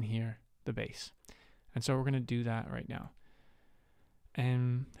than you can hear the bass. And so we're going to do that right now.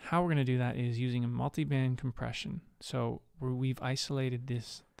 And how we're going to do that is using a multi-band compression. So we've isolated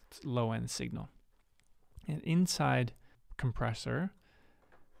this low end signal. And inside compressor,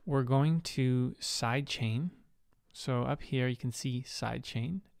 we're going to sidechain. So up here you can see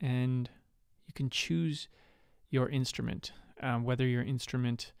sidechain, and you can choose your instrument, whether your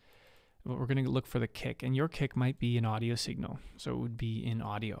instrument, we're going to look for the kick, and your kick might be an audio signal, so it would be in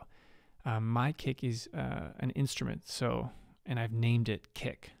audio. My kick is an instrument, and I've named it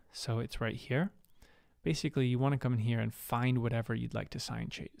kick, so it's right here. Basically, you want to come in here and find whatever you'd like to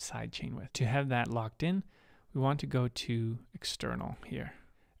sidechain with. To have that locked in, we want to go to external here,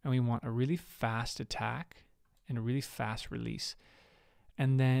 and we want a really fast attack and a really fast release.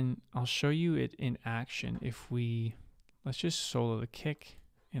 And then I'll show you it in action if let's just solo the kick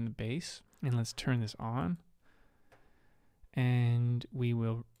and the bass, and let's turn this on, and we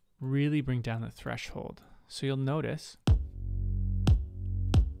will really bring down the threshold. So you'll notice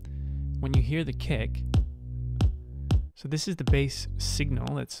when you hear the kick, so this is the bass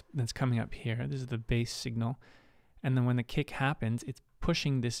signal that's coming up here. This is the bass signal. And then when the kick happens, it's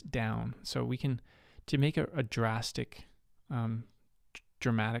pushing this down. So we can, to make a drastic,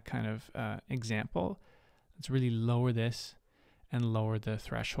 dramatic kind of example, let's really lower this and lower the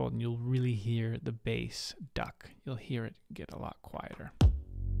threshold, and you'll really hear the bass duck. You'll hear it get a lot quieter.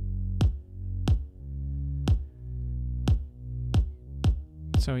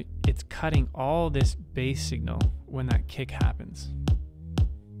 So it's cutting all this bass signal when that kick happens.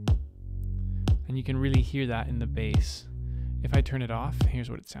 And you can really hear that in the bass. If I turn it off,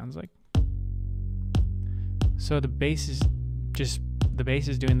 here's what it sounds like. So the bass is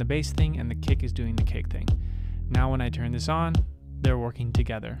doing the bass thing and the kick is doing the kick thing. Now when I turn this on, they're working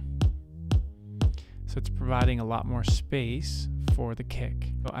together. So it's providing a lot more space for the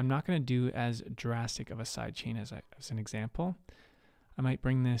kick. So I'm not going to do as drastic of a sidechain as an example. I might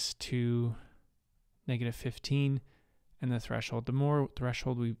bring this to -15 and the threshold. The more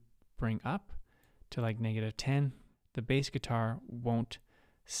threshold we bring up to like -10, the bass guitar won't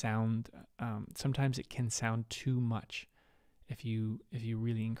sound, sometimes it can sound too much if you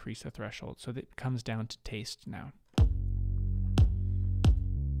really increase the threshold. So that comes down to taste now.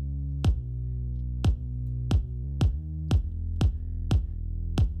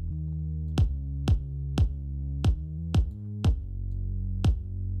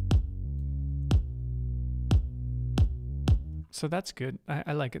 So that's good.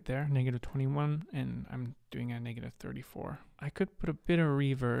 I like it there, -21, and I'm doing a -34. I could put a bit of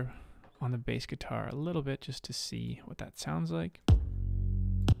reverb on the bass guitar, a little bit, just to see what that sounds like.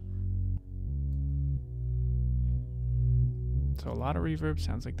 So a lot of reverb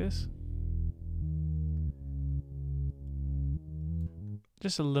sounds like this.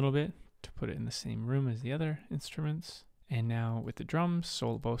 Just a little bit to put it in the same room as the other instruments. And now with the drums,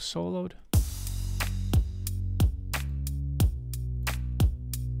 both soloed.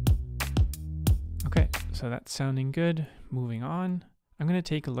 Okay, so that's sounding good. Moving on. I'm going to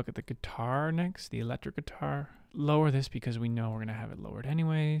take a look at the guitar next, the electric guitar. Lower this because we know we're going to have it lowered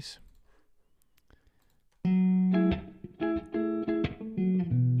anyways. So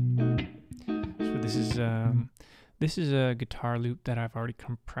this is a guitar loop that I've already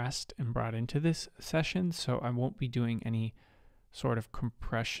compressed and brought into this session, so I won't be doing any sort of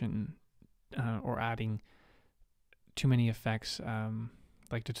compression or adding too many effects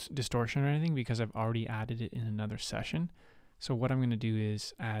like distortion or anything, because I've already added it in another session. So what I'm going to do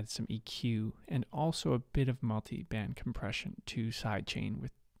is add some EQ and also a bit of multi-band compression to sidechain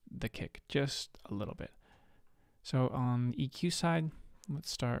with the kick, just a little bit. So on the EQ side, let's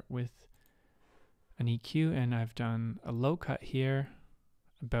start with an EQ, and I've done a low cut here,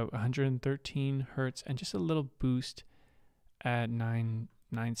 about 113 hertz, and just a little boost at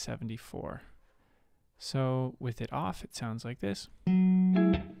 974. So with it off, it sounds like this.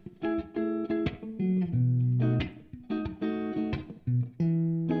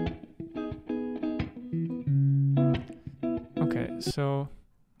 Okay, so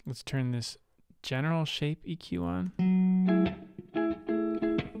let's turn this general shape EQ on.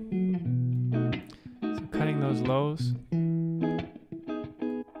 So cutting those lows.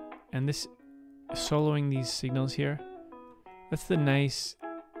 And this, soloing these signals here, that's the nice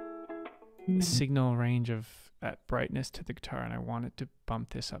signal range of that brightness to the guitar, and I wanted to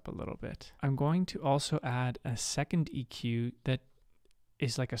bump this up a little bit. I'm going to also add a second EQ that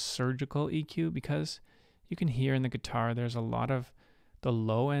is like a surgical EQ, because you can hear in the guitar there's a lot of the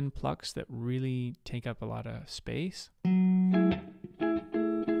low end plucks that really take up a lot of space.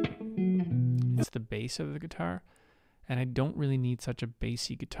 It's the bass of the guitar, and I don't really need such a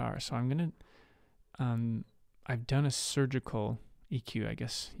bassy guitar, so I'm gonna I've done a surgical EQ, I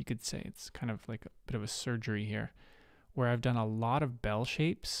guess you could say. It's kind of like a bit of a surgery here, where I've done a lot of bell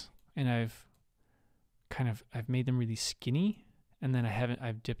shapes, and I've made them really skinny, and then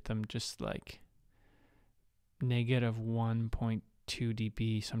I've dipped them just like negative 1.2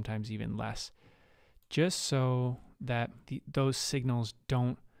 dB, sometimes even less, just so that those signals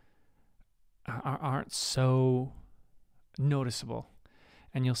aren't so noticeable.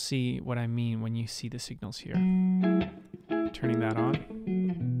 And you'll see what I mean when you see the signals here. Turning that on.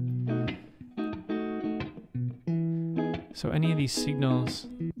 So any of these signals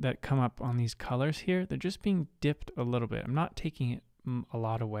that come up on these colors here, they're just being dipped a little bit. I'm not taking it a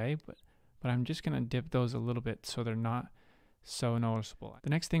lot away, but I'm just gonna dip those a little bit so they're not so noticeable. The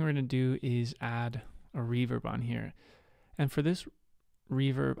next thing we're gonna do is add a reverb on here. And for this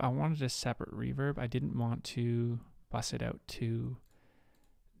reverb, I wanted a separate reverb. I didn't want to bus it out to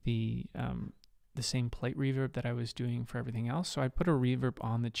the same plate reverb that I was doing for everything else. So I put a reverb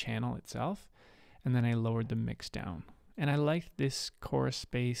on the channel itself, and then I lowered the mix down. And I liked this chorus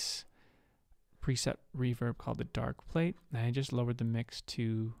bass preset reverb called the dark plate, and I just lowered the mix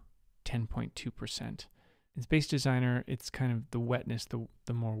to 10.2%. In Space Designer, it's kind of the wetness,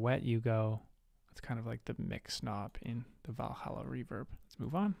 the more wet you go, it's kind of like the mix knob in the Valhalla reverb. Let's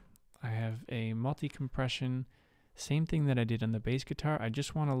move on. I have a multi-compression, same thing that I did on the bass guitar. I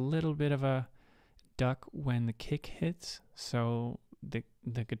just want a little bit of a duck when the kick hits, so the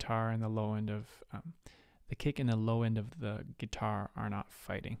guitar and the low end of the kick and the low end of the guitar are not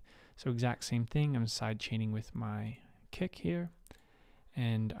fighting. So exact same thing. I'm side chaining with my kick here,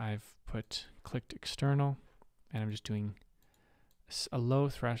 and I've clicked external, and I'm just doing a low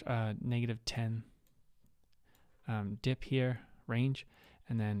thresh, negative 10 dip here, range,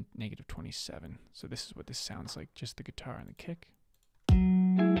 and then negative 27. So this is what this sounds like, just the guitar and the kick.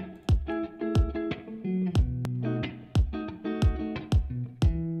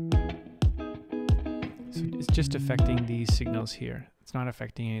 So it's just affecting these signals here. It's not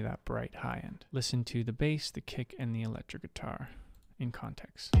affecting any of that bright high end. Listen to the bass, the kick, and the electric guitar in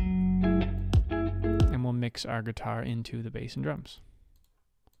context. And we'll mix our guitar into the bass and drums.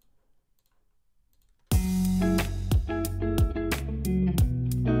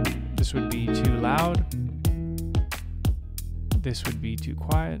 This would be too loud. This would be too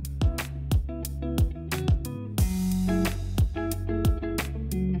quiet.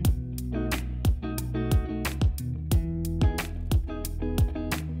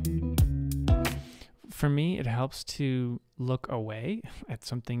 For me, it helps to look away at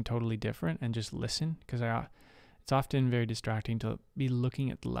something totally different and just listen, because it's often very distracting to be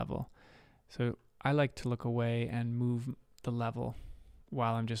looking at the level. So I like to look away and move the level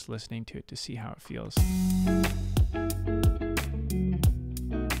while I'm just listening to it to see how it feels.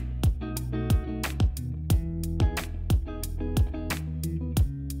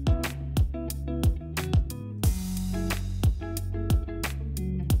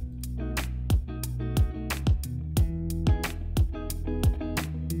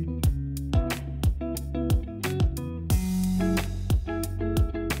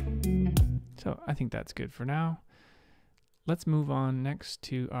 So I think that's good for now. Let's move on next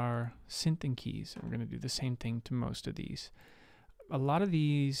to our synth and keys. We're going to do the same thing to most of these. A lot of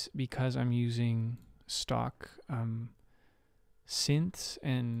these, because I'm using stock synths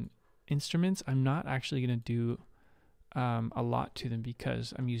and instruments, I'm not actually going to do a lot to them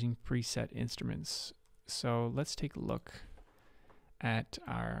because I'm using preset instruments. So let's take a look at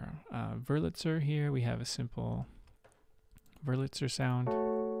our Wurlitzer here. We have a simple Wurlitzer sound.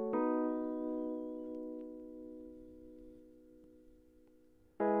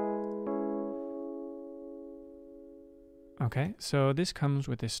 Okay, so this comes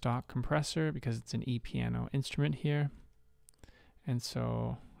with a stock compressor because it's an E-piano instrument here. And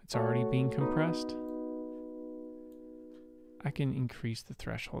so it's already being compressed. I can increase the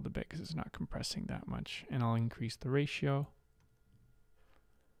threshold a bit because it's not compressing that much, and I'll increase the ratio.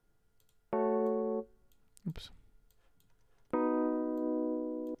 Oops.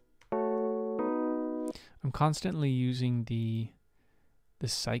 I'm constantly using the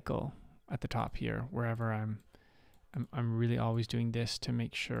cycle at the top here wherever I'm really always doing this to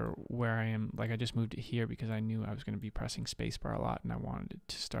make sure where I am. Like I just moved it here because I knew I was going to be pressing spacebar a lot, and I wanted it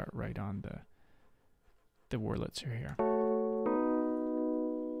to start right on the Wurlitzer here.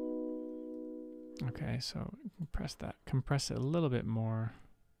 Okay, so compress that. Compress it a little bit more.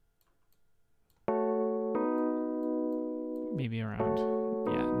 Maybe around,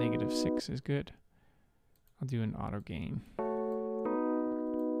 yeah, -6 is good. I'll do an auto gain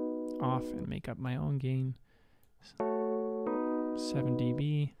off and make up my own gain. 7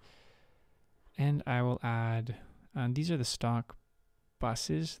 dB. And I will add, these are the stock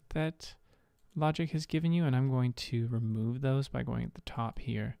buses that Logic has given you, and I'm going to remove those by going at the top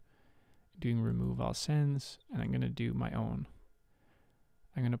here, doing remove all sends, and I'm going to do my own.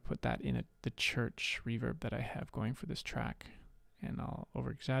 I'm going to put that in the church reverb that I have going for this track, and I'll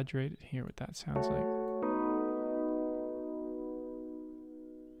over exaggerate it, hear what that sounds like.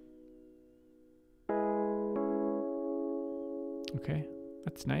 Okay,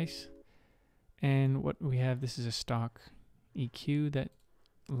 that's nice. And what we have, this is a stock EQ that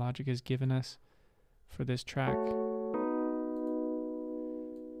Logic has given us for this track.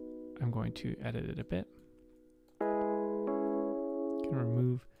 I'm going to edit it a bit. Gonna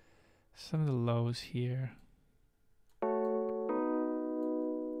remove some of the lows here.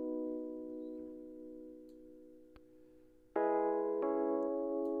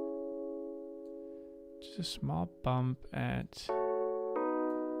 Just a small bump at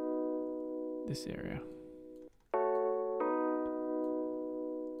this area.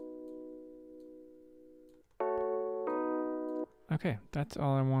 Okay, that's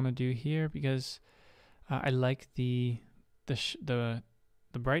all I want to do here because I like the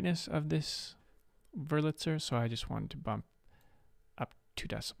brightness of this Wurlitzer, so I just wanted to bump up 2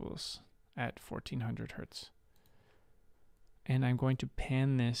 decibels at 1400 hertz. And I'm going to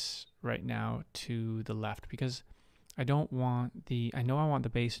pan this right now to the left because I don't want I know I want the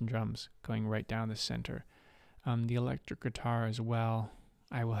bass and drums going right down the center. The electric guitar as well,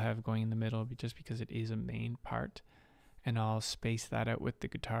 I will have going in the middle just because it is a main part. And I'll space that out with the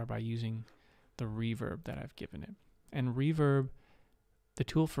guitar by using the reverb that I've given it. And reverb, the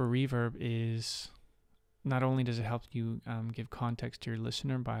tool for reverb is, not only does it help you give context to your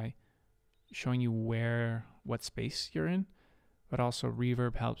listener by showing you what space you're in, but also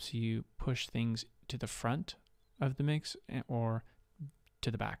reverb helps you push things to the front of the mix or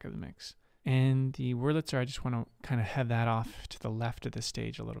to the back of the mix. And the Wurlitzer, I just want to kind of head that off to the left of the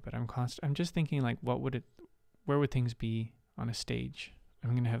stage a little bit. I'm just thinking like, where would things be on a stage?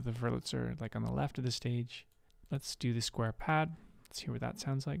 I'm going to have the Wurlitzer like on the left of the stage. Let's do the square pad. Let's hear what that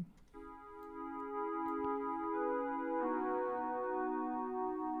sounds like.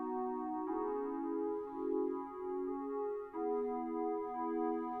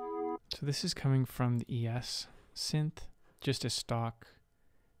 So this is coming from the ES synth, just a stock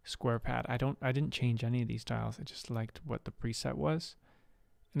square pad. I didn't change any of these dials. I just liked what the preset was.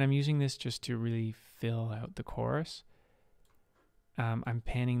 And I'm using this just to really fill out the chorus. I'm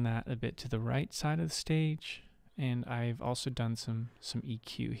panning that a bit to the right side of the stage, and I've also done some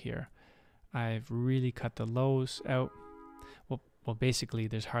EQ here. I've really cut the lows out. Well, basically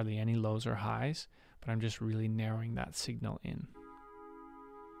there's hardly any lows or highs, but I'm just really narrowing that signal in.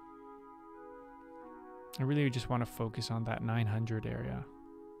 I really just want to focus on that 900 area.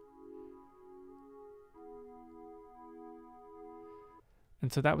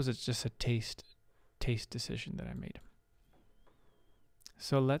 And so that was just a taste decision that I made.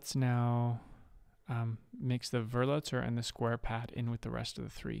 So let's now mix the Wurlitzer and the square pad in with the rest of the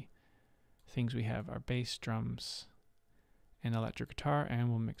 3 things we have: our bass, drums, and electric guitar, and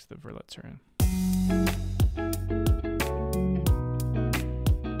we'll mix the Wurlitzer in.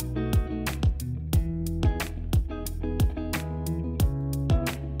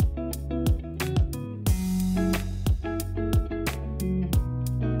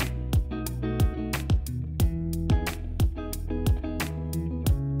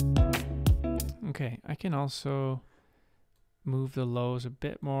 Okay, I can also move the lows a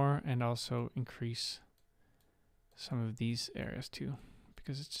bit more and also increase some of these areas too,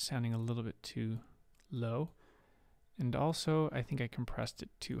 because it's just sounding a little bit too low. And also, I think I compressed it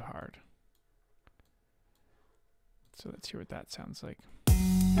too hard. So let's hear what that sounds like.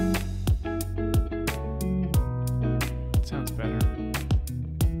 It sounds better.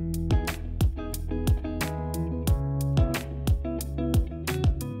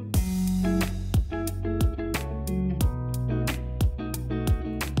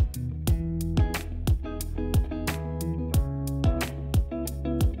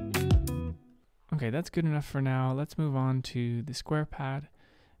 Okay, that's good enough for now. Let's move on to the square pad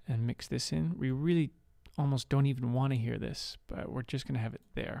and mix this in. We really almost don't even want to hear this, but we're just going to have it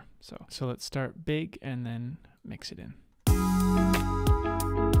there. So let's start big and then mix it in.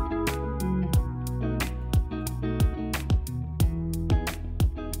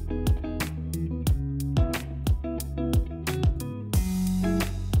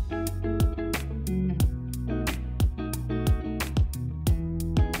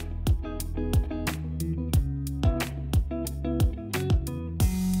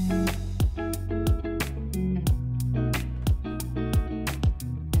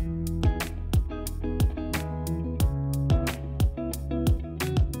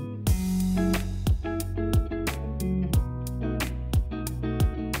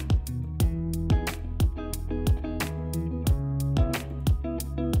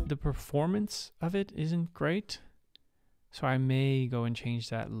 the performance of it isn't great, so I may go and change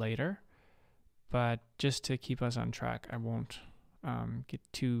that later. But just to keep us on track, I won't get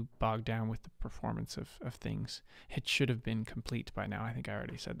too bogged down with the performance of things. It should have been complete by now. I think I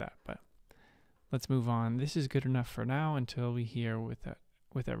already said that, but let's move on. This is good enough for now until we hear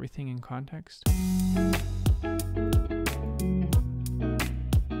with everything in context.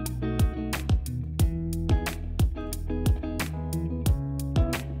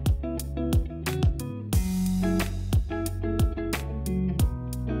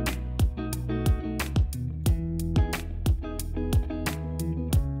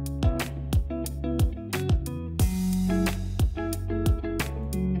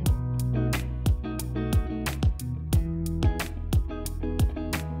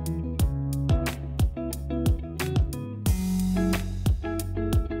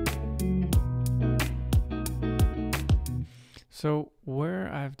 So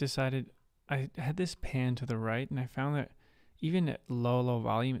where I've decided, I had this pan to the right, and I found that even at low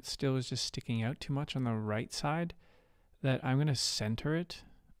volume, it still was just sticking out too much on the right side, that I'm going to center it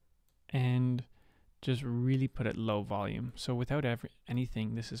and just really put it low volume. So without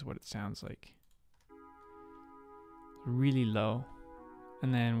anything, this is what it sounds like. Really low.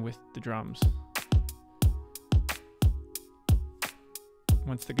 And then with the drums.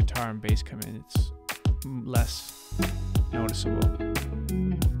 Once the guitar and bass come in, it's less noticeable.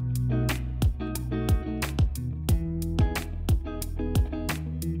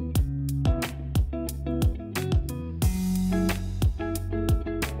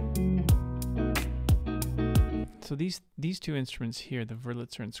 So these two instruments here, the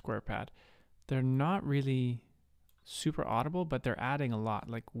Wurlitzer and Square Pad, they're not really super audible, but they're adding a lot.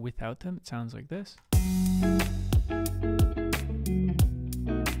 Like without them, it sounds like this.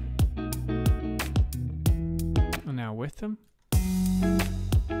 And now with them.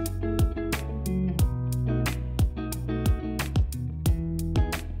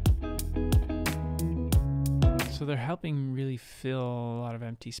 So they're helping really fill a lot of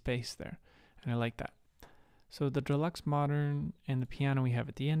empty space there, and I like that. So the Deluxe Modern and the piano we have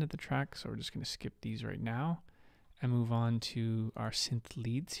at the end of the track, so we're just going to skip these right now and move on to our synth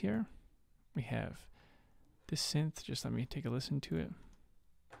leads here. We have this synth, just let me take a listen to it.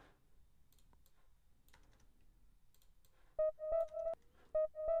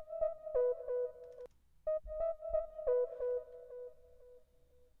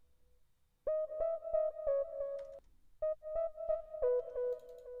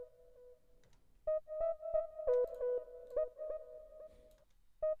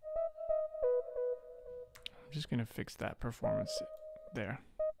 I'm just going to fix that performance there.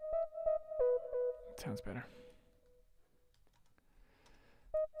 Sounds better.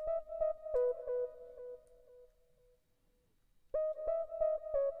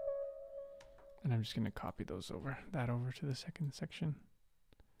 And I'm just going to copy that over to the second section.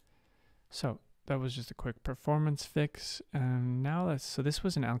 So that was just a quick performance fix. So this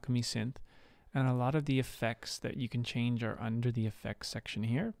was an Alchemy synth, and a lot of the effects that you can change are under the effects section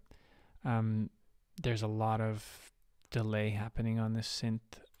here. There's a lot of delay happening on this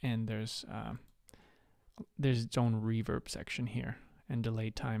synth, and there's its own reverb section here and delay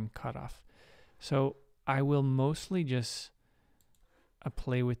time cutoff. So I will mostly just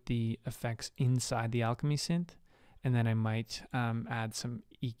play with the effects inside the Alchemy synth, and then I might add some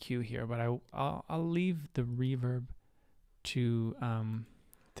EQ here, but I'll leave the reverb to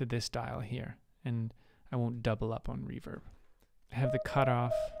this dial here, and I won't double up on reverb. I have the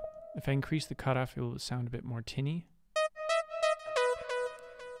cutoff. If I increase the cutoff, it will sound a bit more tinny.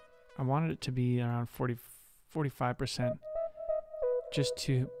 I wanted it to be around 45%, just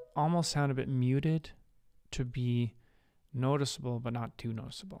to almost sound a bit muted, to be noticeable but not too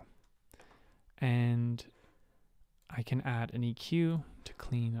noticeable. And I can add an EQ to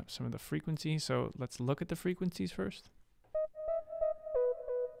clean up some of the frequencies. So let's look at the frequencies first.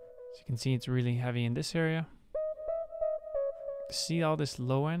 So you can see it's really heavy in this area. See all this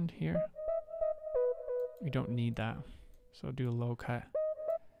low end here? We don't need that. So I'll do a low cut.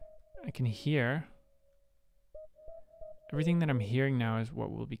 I can hear everything that I'm hearing now is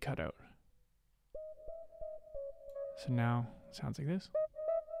what will be cut out. So now it sounds like this.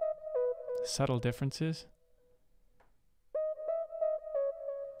 Subtle differences.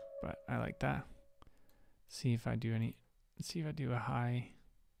 But I like that. See if I do a high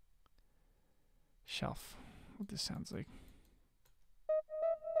shelf, what this sounds like.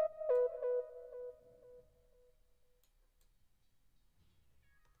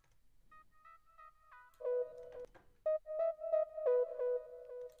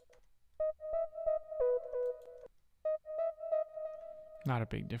 Not a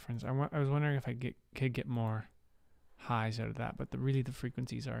big difference. I was wondering if I could get more highs out of that, but really the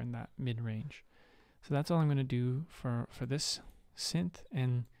frequencies are in that mid-range. So that's all I'm going to do for this synth,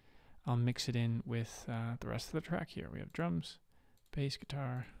 and I'll mix it in with the rest of the track here. We have drums, bass,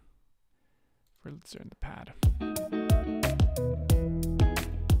 guitar, let's learn the pad.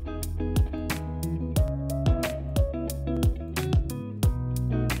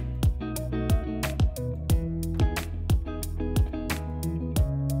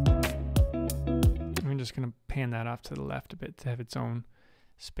 I'm just going to pan that off to the left a bit to have its own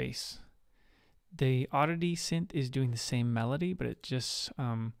space. The Oddity synth is doing the same melody, but it's just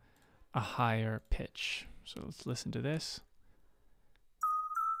a higher pitch. So let's listen to this.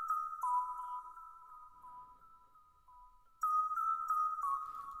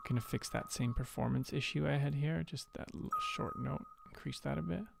 I'm going to fix that same performance issue I had here, just that short note, increase that a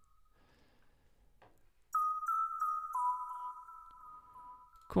bit.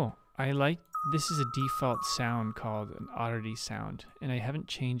 Cool. This is a default sound called an Oddity sound, and I haven't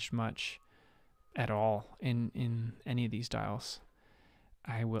changed much at all in any of these dials.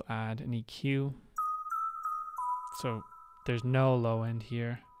 I will add an EQ. So there's no low end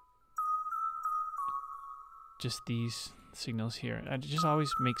here. Just these signals here. It just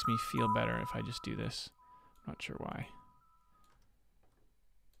always makes me feel better if I just do this. I'm not sure why.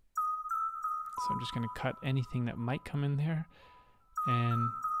 So I'm just going to cut anything that might come in there. And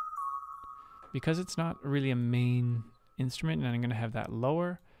because it's not really a main instrument and I'm going to have that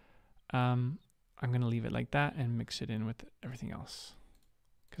lower, I'm going to leave it like that and mix it in with everything else,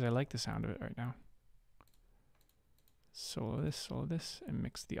 because I like the sound of it right now. Solo this, and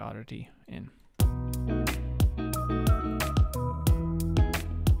mix the Oddity in.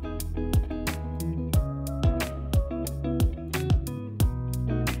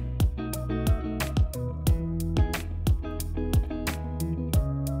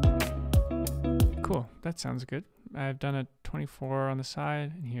 Cool, that sounds good. I've done a 24 on the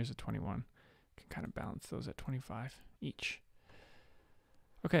side, and here's a 21. Can kind of balance those at 25 each.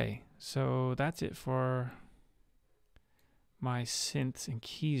 Okay, so that's it for my synths and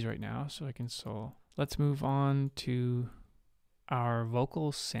keys right now, so I can solo. Let's move on to our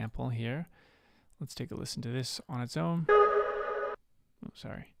vocal sample here. Let's take a listen to this on its own. Oh,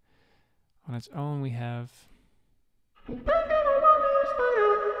 sorry. On its own, we have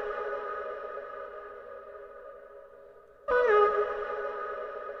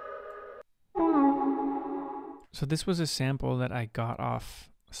so this was a sample that I got off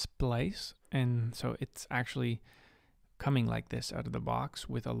Splice, and so it's actually coming like this out of the box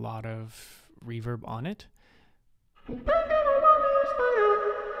with a lot of reverb on it.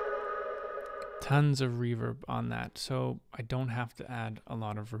 Tons of reverb on that, so I don't have to add a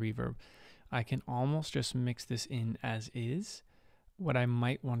lot of reverb. I can almost just mix this in as is. What I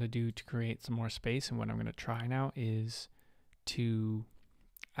might want to do to create some more space, and what I'm going to try now, is to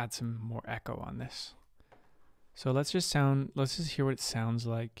add some more echo on this. So let's just hear what it sounds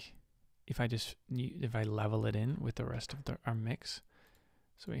like if I level it in with the rest of our mix.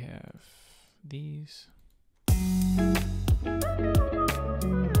 So we have these.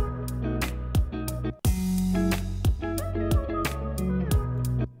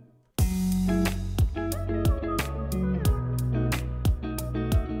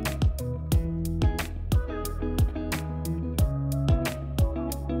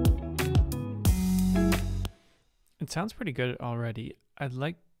 It sounds pretty good already. I'd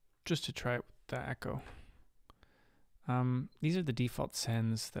like just to try it with the echo. These are the default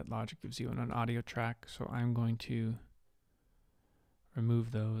sends that Logic gives you on an audio track, so I'm going to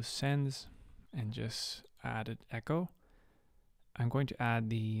remove those sends and just add an echo. I'm going to add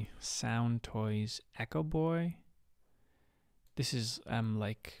the Sound Toys Echo Boy. This is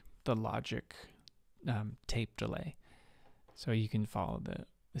like the Logic tape delay, so you can follow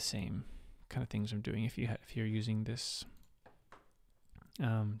the same kind of things I'm doing if you're using this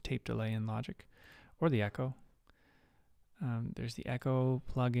tape delay in Logic or the echo. There's the echo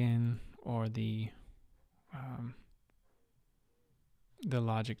plugin or the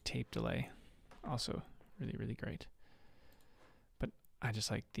Logic tape delay, also really great. But I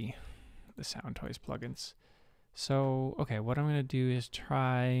just like the Sound Toys plugins. So okay, what I'm going to do is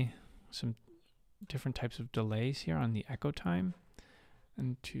try some different types of delays here on the echo time,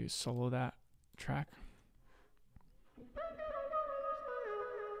 and to solo that track.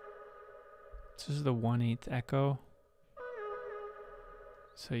 So this is the 1/8 echo,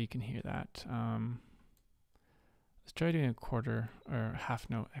 so you can hear that. Let's try doing a quarter or half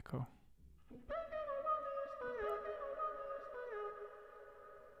note echo.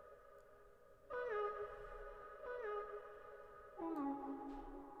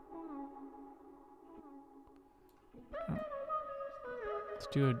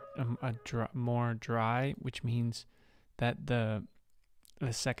 Let's do a more dry, which means that the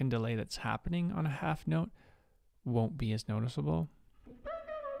second delay that's happening on a half note won't be as noticeable.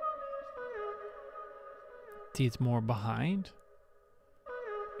 See, it's more behind.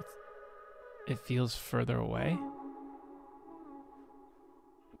 It feels further away.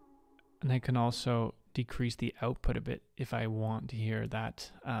 And I can also decrease the output a bit if I want to hear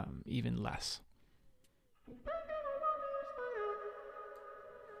that even less.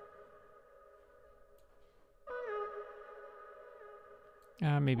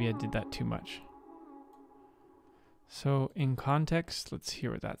 Maybe I did that too much. So in context, let's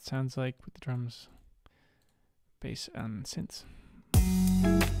hear what that sounds like with the drums, bass, and synths.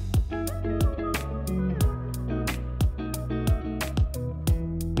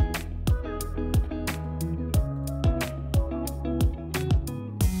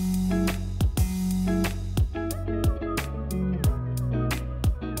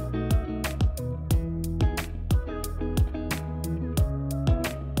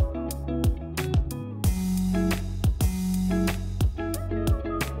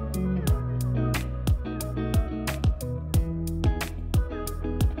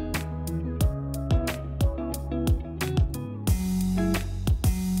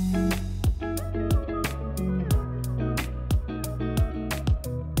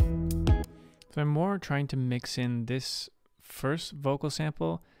 So I'm more trying to mix in this first vocal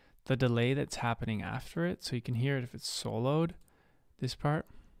sample, the delay that's happening after it, so you can hear it if it's soloed, this part.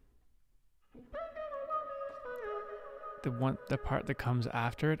 The part that comes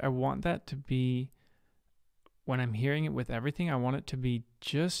after it, I want that to be, when I'm hearing it with everything, I want it to be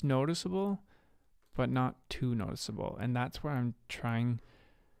just noticeable, but not too noticeable. And that's where I'm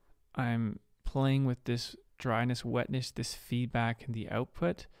playing with this dryness, wetness, this feedback in the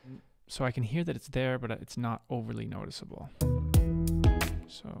output. So I can hear that it's there, but it's not overly noticeable.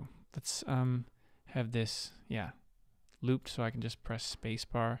 So let's have this, looped, so I can just press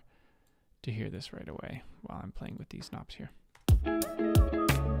spacebar to hear this right away while I'm playing with these knobs here.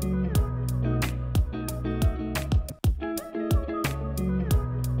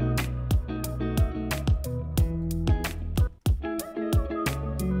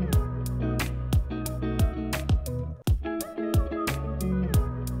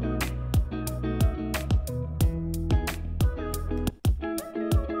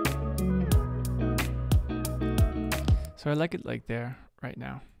 So I like it like there right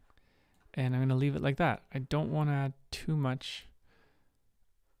now, and I'm going to leave it like that. I don't want to add too much.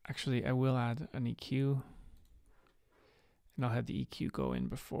 Actually, I will add an EQ, and I'll have the EQ go in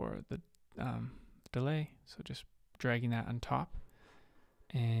before the delay. So just dragging that on top,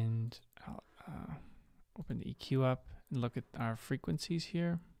 and I'll open the EQ up and look at our frequencies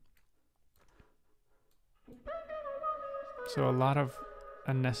here. So a lot of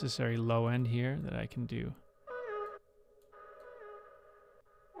unnecessary low end here that I can do.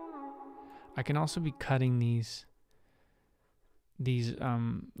 I can also be cutting these mids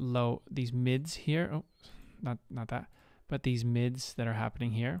here. Oh, not that, but these mids that are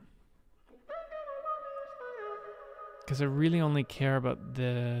happening here. Because I really only care about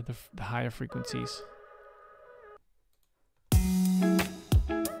the higher frequencies.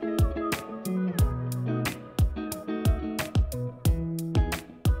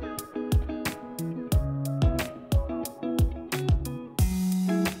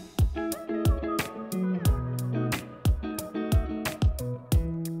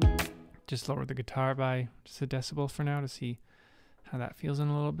 Just lower the guitar by just a decibel for now to see how that feels in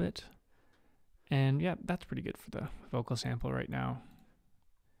a little bit. And yeah, that's pretty good for the vocal sample right now.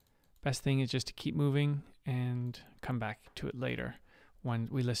 Best thing is just to keep moving and come back to it later when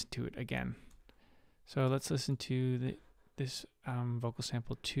we listen to it again. So let's listen to this vocal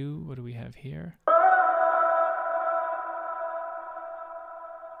sample 2. What do we have here?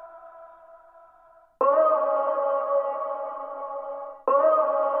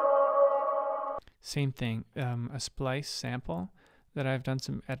 Same thing, a splice sample that I've done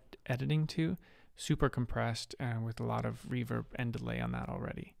some editing to, super compressed with a lot of reverb and delay on that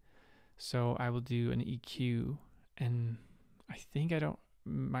already. So I will do an EQ, and I think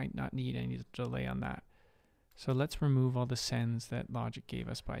might not need any delay on that. So let's remove all the sends that Logic gave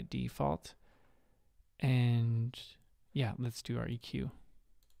us by default. And yeah, let's do our EQ.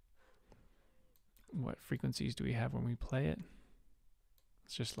 What frequencies do we have when we play it?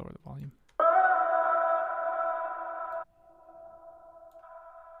 Let's just lower the volume.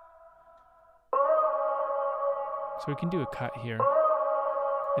 So we can do a cut here.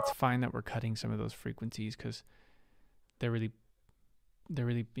 It's fine that we're cutting some of those frequencies because they're really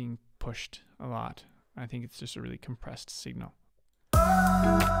being pushed a lot. I think it's just a really compressed signal.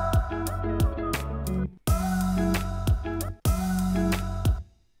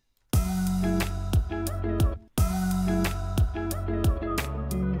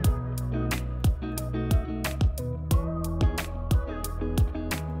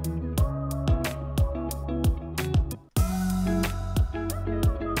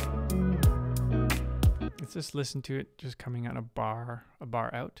 Let's just listen to it just coming out a bar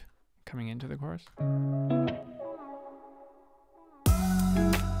out, coming into the chorus.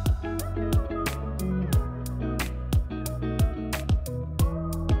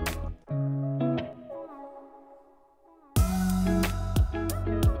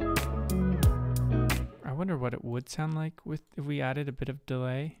 I wonder what it would sound like with if we added a bit of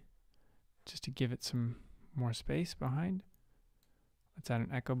delay, just to give it some more space behind. Let's add an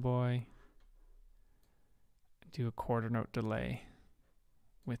echo boy. Do a quarter note delay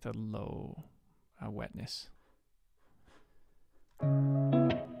with a low wetness.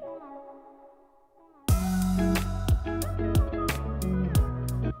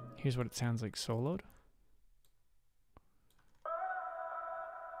 Here's what it sounds like soloed.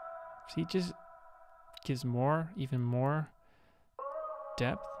 See, it just gives even more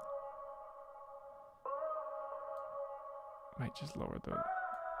depth. Might just lower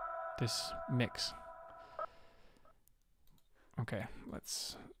this mix. Okay,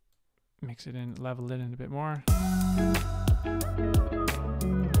 let's mix it in, level it in a bit more.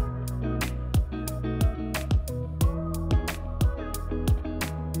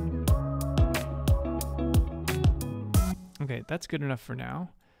 Okay, that's good enough for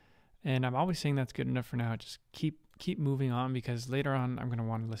now. And I'm always saying that's good enough for now. Just keep moving on, because later on I'm going to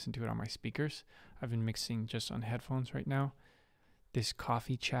want to listen to it on my speakers. I've been mixing just on headphones right now. This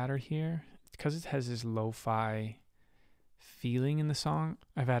coffee chatter here, because it has this lo-fi feeling in the song,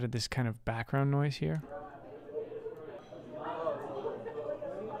 I've added this kind of background noise here.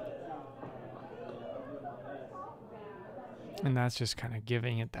 And that's just kind of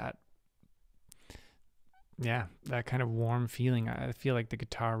giving it that, yeah, that kind of warm feeling. I feel like the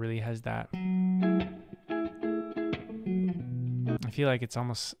guitar really has that. I feel like it's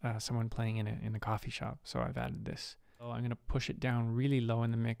almost someone playing in a coffee shop. So I've added this. So I'm going to push it down really low in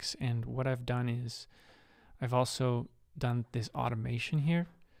the mix. And what I've done is I've also done this automation here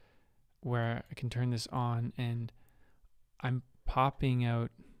where I can turn this on, and I'm popping out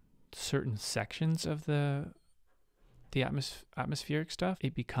certain sections of the atmospheric stuff.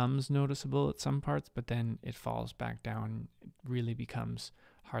 It becomes noticeable at some parts, but then it falls back down. It really becomes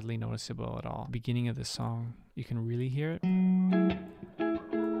hardly noticeable at all. Beginning of the song, you can really hear it.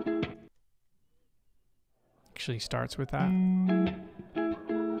 Actually starts with that. You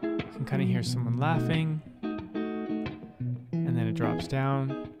can kind of hear someone laughing, and then it drops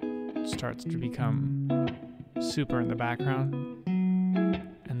down, starts to become super in the background,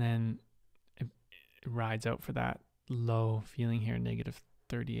 and then it rides out for that low feeling here, negative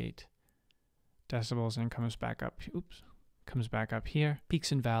 38 decibels, and comes back up. Comes back up here,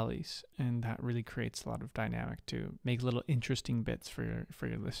 peaks and valleys, and that really creates a lot of dynamic to make little interesting bits for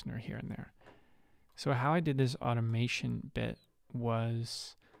your listener here and there. So how I did this automation bit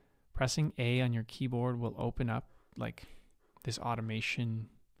was pressing A on your keyboard will open up like this automation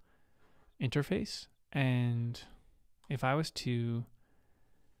interface, and if I was to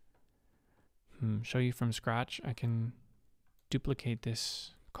show you from scratch, I can duplicate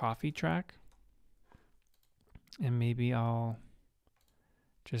this coffee track, and maybe I'll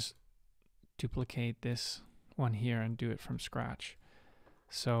just duplicate this one here and do it from scratch.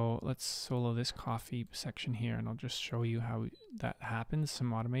 So let's solo this coffee section here, and I'll just show you how that happens,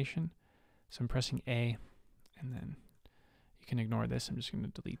 some automation. So I'm pressing A, and then you can ignore this. I'm just going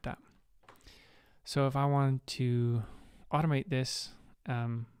to delete that. So if I want to automate this,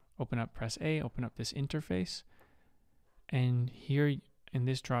 open up, press A, open up this interface, and here in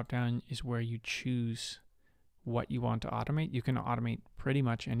this drop down is where you choose what you want to automate. You can automate pretty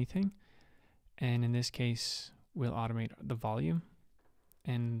much anything, and in this case we'll automate the volume.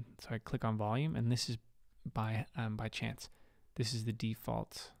 And so I click on volume, and this is by chance. This is the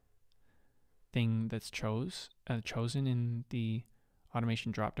default thing that's chosen in the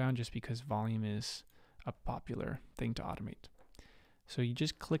automation dropdown, just because volume is a popular thing to automate. So you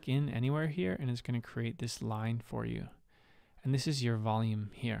just click in anywhere here, and it's going to create this line for you. And this is your volume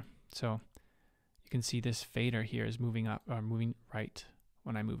here. So you can see this fader here is moving up or moving right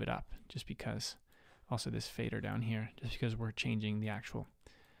when I move it up, just because. Also this fader down here, just because we're changing the actual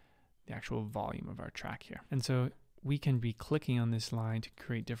volume of our track here. And so we can be clicking on this line to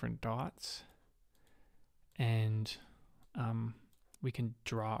create different dots, and we can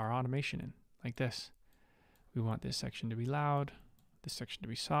draw our automation in like this. We want this section to be loud, this section to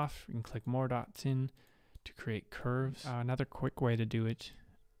be soft. We can click more dots in to create curves. Another quick way to do it,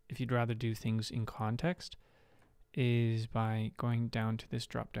 if you'd rather do things in context, is by going down to this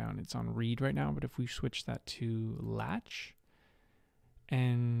drop down. It's on read right now, but if we switch that to latch,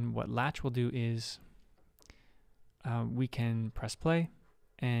 and what latch will do is we can press play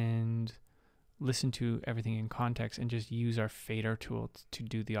and listen to everything in context and just use our fader tool to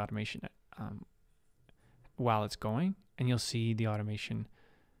do the automation while it's going, and you'll see the automation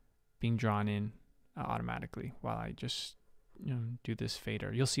being drawn in automatically while I just do this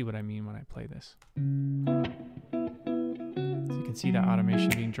fader. You'll see what I mean when I play this. So you can see that automation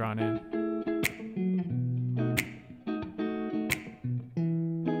being drawn in.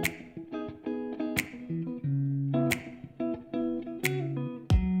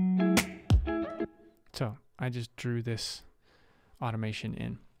 So I just drew this automation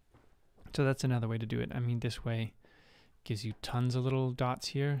in. So that's another way to do it. I mean, this way gives you tons of little dots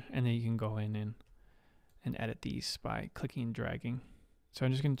here, and then you can go in and edit these by clicking and dragging. So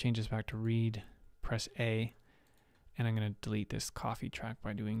I'm just going to change this back to read, press A, and I'm going to delete this coffee track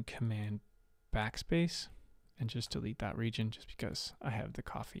by doing Command backspace and just delete that region just because I have the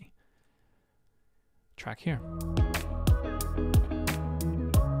coffee track here.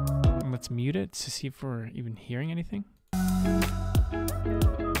 And let's mute it to see if we're even hearing anything.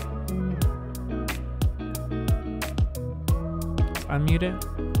 Unmute it.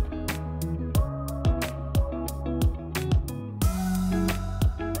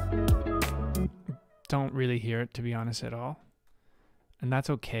 Don't really hear it, to be honest, at all. And that's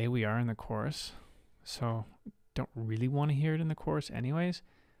okay, we are in the chorus. So don't really want to hear it in the chorus anyways.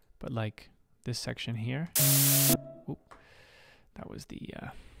 But like this section here. Oop, that was the,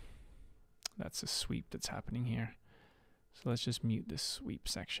 that's a sweep that's happening here. So let's just mute this sweep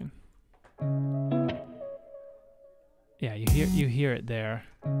section. Yeah, you hear it there.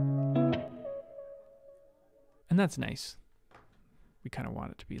 And that's nice. We kind of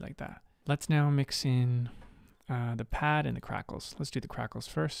want it to be like that. Let's now mix in the pad and the crackles. Let's do the crackles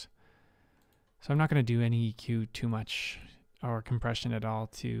first. So I'm not going to do any EQ too much or compression at all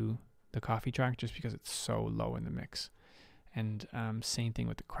to the coffee track just because it's so low in the mix. And same thing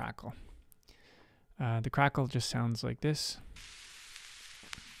with the crackle. The crackle just sounds like this.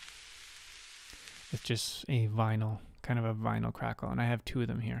 It's just a vinyl, kind of a vinyl crackle, and I have two of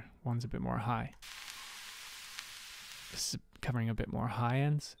them here. One's a bit more high. This is covering a bit more high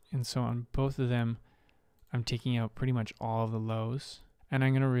ends, and so on both of them, I'm taking out pretty much all of the lows, and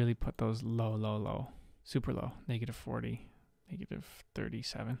I'm going to really put those low, super low, -40,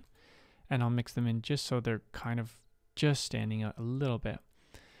 -37, and I'll mix them in just so they're kind of just standing out a little bit.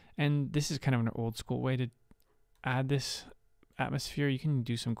 And this is kind of an old school way to add this atmosphere. You can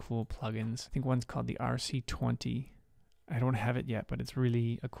do some cool plugins. I think one's called the RC20. I don't have it yet, but it's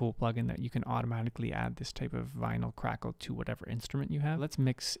really a cool plugin that you can automatically add this type of vinyl crackle to whatever instrument you have. Let's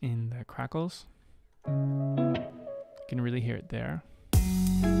mix in the crackles. You can really hear it there.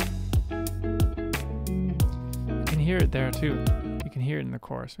 You can hear it there too. You can hear it in the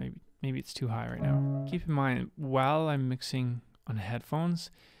chorus. Maybe it's too high right now. Keep in mind, while I'm mixing on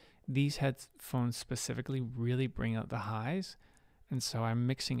headphones, these headphones specifically really bring out the highs. And so I'm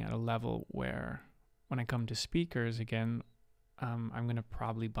mixing at a level where when I come to speakers again, I'm going to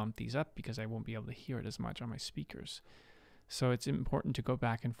probably bump these up because I won't be able to hear it as much on my speakers. So it's important to go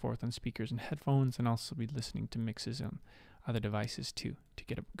back and forth on speakers and headphones, and also be listening to mixes on other devices too to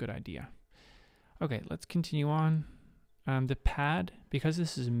get a good idea. Okay, let's continue on. The pad, because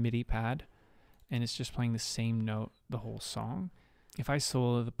this is a MIDI pad and it's just playing the same note the whole song, if I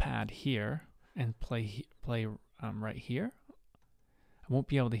solo the pad here and play right here, I won't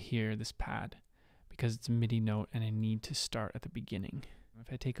be able to hear this pad because it's a MIDI note and I need to start at the beginning.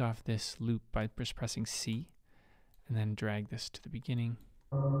 If I take off this loop by just pressing C and then drag this to the beginning,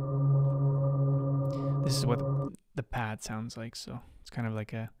 this is what the pad sounds like. So it's kind of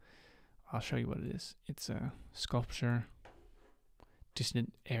like I'll show you what it is. It's a Sculpture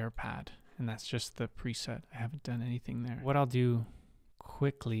Distant Air pad, and that's just the preset. I haven't done anything there. What I'll do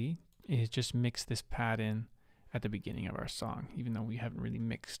quickly is just mix this pad in at the beginning of our song, even though we haven't really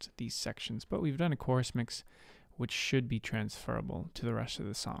mixed these sections, but we've done a chorus mix which should be transferable to the rest of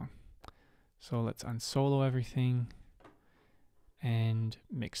the song. So let's unsolo everything and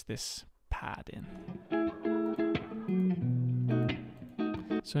mix this pad in.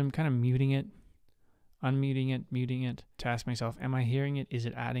 So I'm kind of muting it, unmuting it, muting it to ask myself, am I hearing it? Is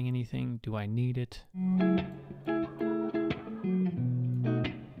it adding anything? Do I need it?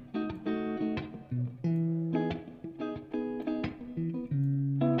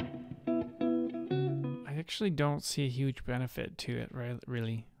 I actually don't see a huge benefit to it, right?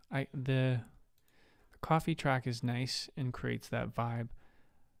 Really. The coffee track is nice and creates that vibe.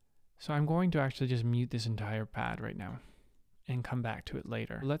 So I'm going to actually just mute this entire pad right now and come back to it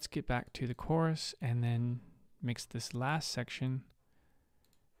later. Let's get back to the chorus and then mix this last section,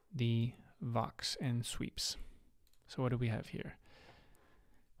 the vox and sweeps. So what do we have here?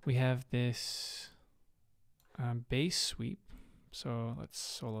 We have this bass sweep. So let's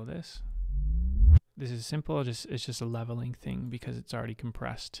solo this. This is simple, it's just a leveling thing because it's already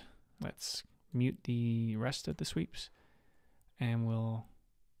compressed. Let's mute the rest of the sweeps and we'll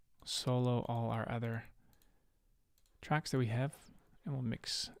solo all our other tracks that we have and we'll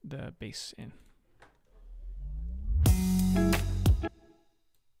mix the bass in.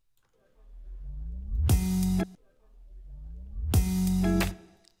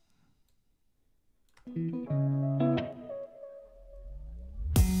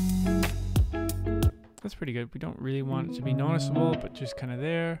 That's pretty good. We don't really want it to be noticeable, but just kind of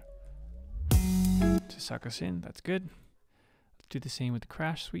there to suck us in. That's good. Let's do the same with the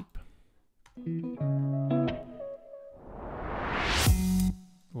crash sweep.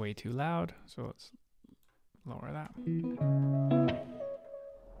 Way too loud, so let's lower that.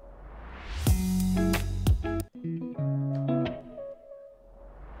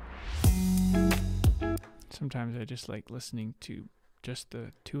 Sometimes I just like listening to just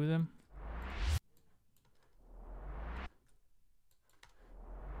the two of them.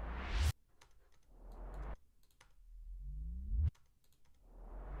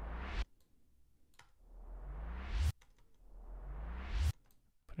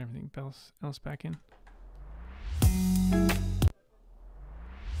 Put everything else back in.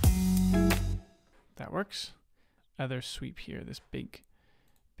 That works. Other sweep here, this big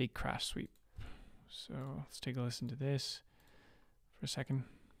crash sweep. So let's take a listen to this for a second.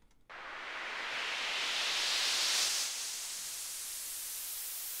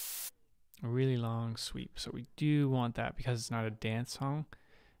 A really long sweep. So we do want that because it's not a dance song.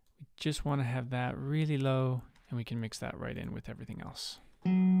 We just want to have that really low and we can mix that right in with everything else. I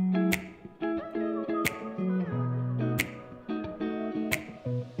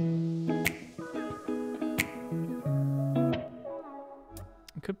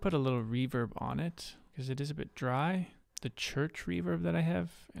could put a little reverb on it because it is a bit dry. The church reverb that I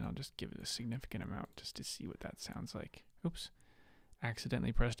have, and I'll just give it a significant amount just to see what that sounds like. Oops.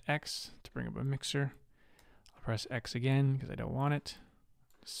 Accidentally pressed X to bring up a mixer. I'll press X again because I don't want it.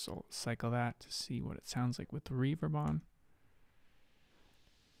 So cycle that to see what it sounds like with the reverb on.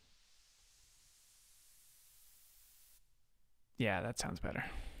 Yeah, that sounds better.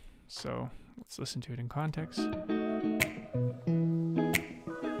 So let's listen to it in context.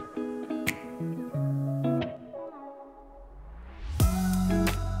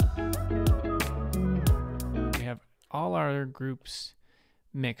 We have all our groups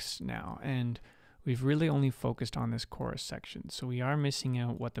mixed now, and we've really only focused on this chorus section. So we are missing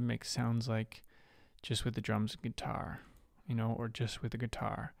out what the mix sounds like just with the drums and guitar, you know, or just with the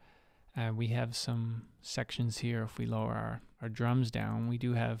guitar. We have some sections here. If we lower our drums down, we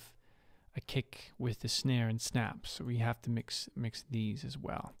do have a kick with the snare and snaps. So we have to mix these as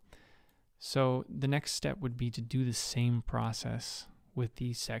well. So the next step would be to do the same process with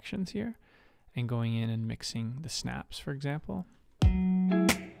these sections here and going in and mixing the snaps, for example. You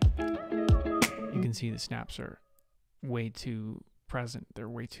can see the snaps are way too present. They're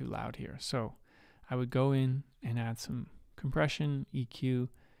way too loud here. So I would go in and add some compression, EQ,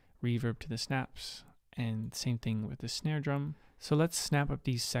 reverb to the snaps, and same thing with the snare drum. So let's snap up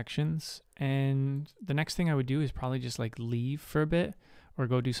these sections, and the next thing I would do is probably just like leave for a bit or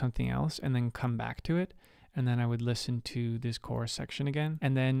go do something else and then come back to it, and then I would listen to this chorus section again,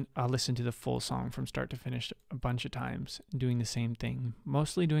 and then I'll listen to the full song from start to finish a bunch of times, doing the same thing,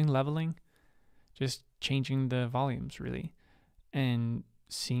 mostly doing leveling, just changing the volumes really, and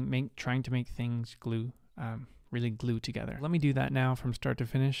trying to make things really glue together. Let me do that now from start to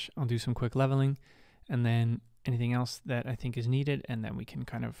finish. I'll do some quick leveling and then anything else that I think is needed, and then we can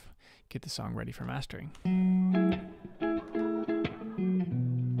kind of get the song ready for mastering.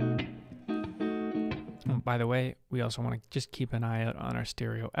 Oh, by the way, we also want to just keep an eye out on our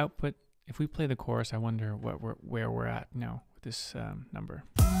stereo output. If we play the chorus, I wonder where we're at now with this number.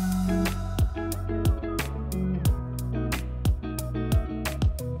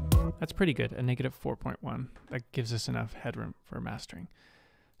 That's pretty good, a negative 4.1. That gives us enough headroom for mastering.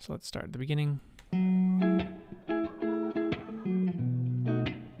 So let's start at the beginning.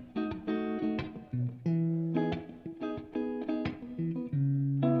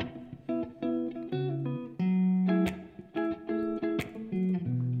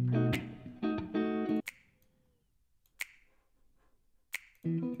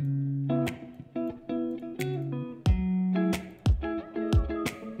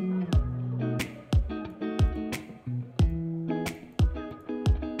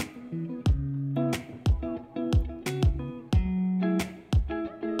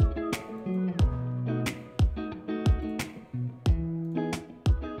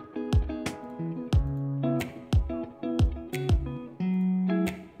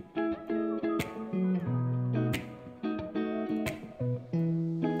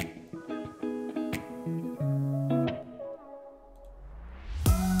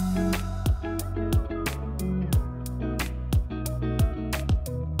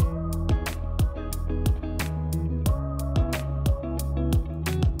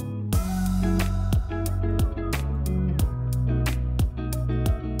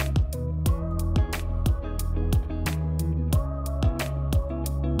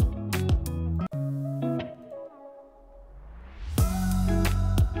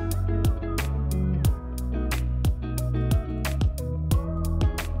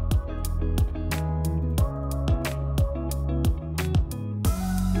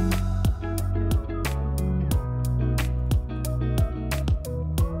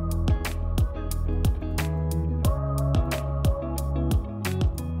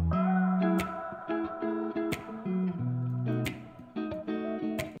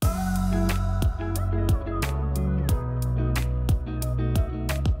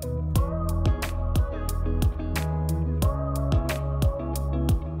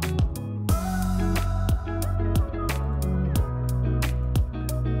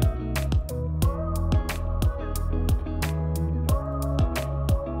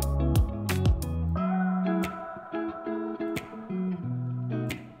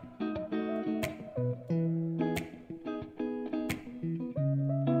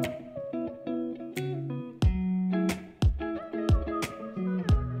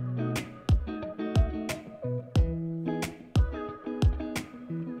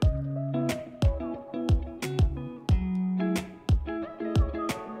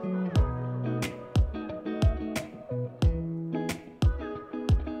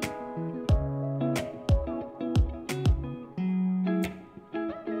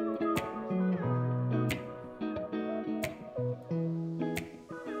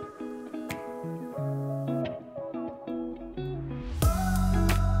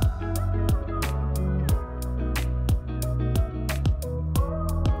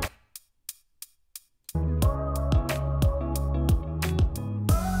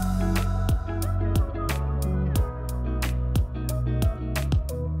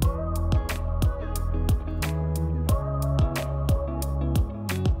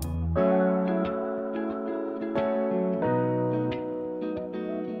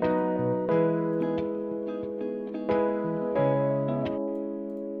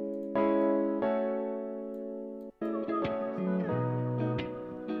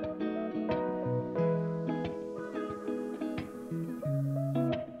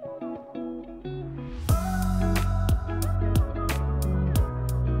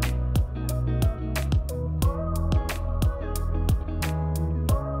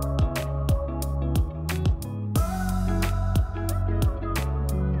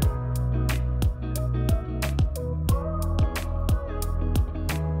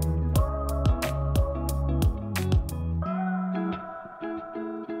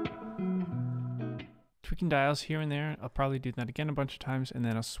 tweaking dials here and there. I'll probably do that again a bunch of times, and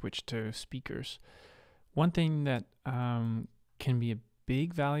then I'll switch to speakers. One thing that can be a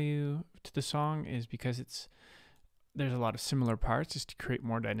big value to the song is because there's a lot of similar parts, is to create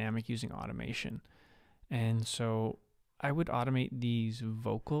more dynamic using automation. And so I would automate these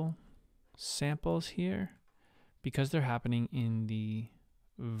vocal samples here because they're happening in the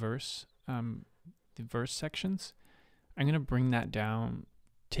verse sections. I'm going to bring that down,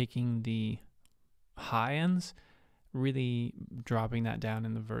 taking the high ends, really dropping that down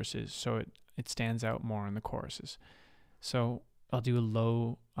in the verses so it stands out more in the choruses. So I'll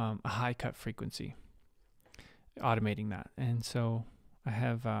do a high cut frequency, automating that. And so I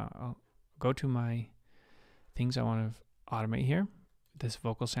have, I'll go to my things I want to automate here, this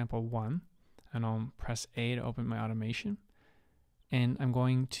vocal sample 1, and I'll press A to open my automation. And I'm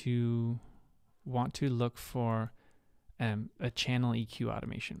going to want to look for a channel EQ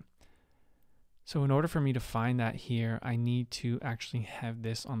automation. So in order for me to find that here, I need to actually have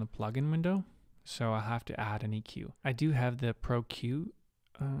this on the plugin window. So I'll have to add an EQ. I do have the Pro Q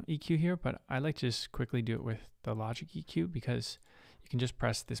EQ here, but I like to just quickly do it with the Logic EQ because you can just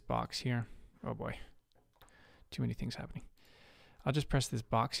press this box here. Oh boy, too many things happening. I'll just press this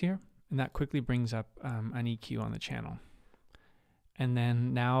box here, and that quickly brings up an EQ on the channel. And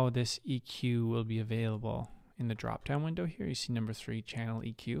then now this EQ will be available in the drop-down window here. You see number 3, channel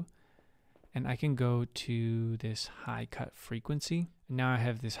EQ. And I can go to this high cut frequency. And now I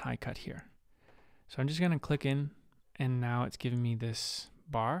have this high cut here. So I'm just going to click in, and now it's giving me this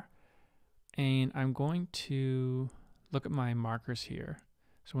bar. And I'm going to look at my markers here.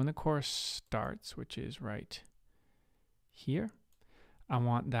 So when the chorus starts, which is right here, I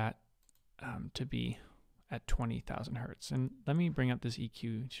want that to be at 20,000 hertz. And let me bring up this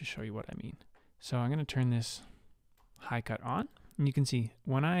EQ to show you what I mean. So I'm going to turn this high cut on, and you can see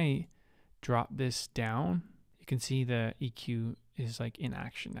when I drop this down, you can see the EQ is like in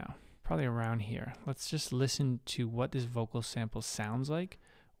action now, probably around here. Let's just listen to what this vocal sample sounds like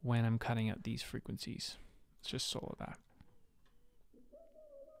when I'm cutting out these frequencies. Let's just solo that.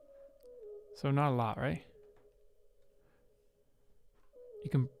 So not a lot, right? You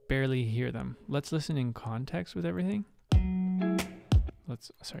can barely hear them. Let's listen in context with everything.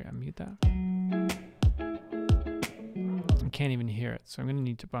 Sorry, I mute that. I can't even hear it, so I'm gonna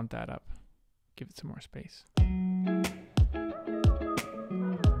need to bump that up. Give it some more space.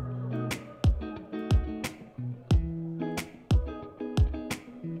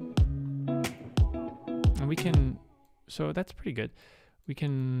 And we can, so that's pretty good. We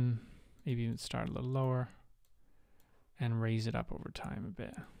can maybe even start a little lower and raise it up over time a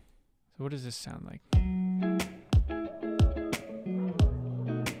bit. So what does this sound like?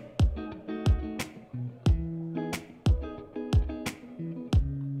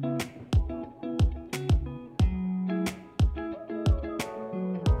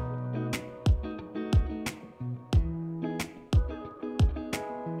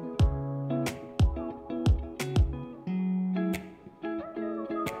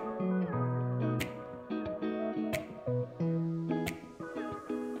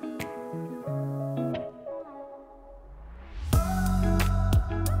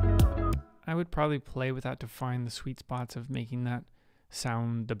 I would probably play with that to find the sweet spots of making that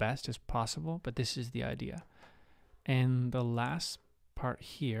sound the best as possible, but this is the idea. And the last part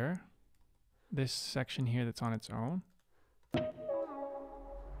here, this section here that's on its own,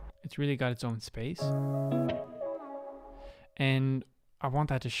 it's really got its own space. And I want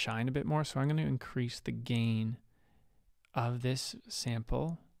that to shine a bit more, so I'm going to increase the gain of this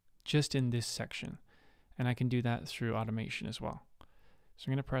sample just in this section. And I can do that through automation as well. So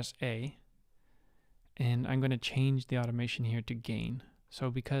I'm going to press A. And I'm going to change the automation here to gain. So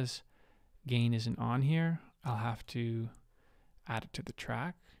because gain isn't on here, I'll have to add it to the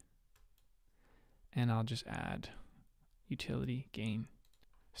track. And I'll just add utility gain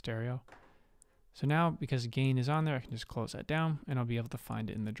stereo. So now because gain is on there, I can just close that down and I'll be able to find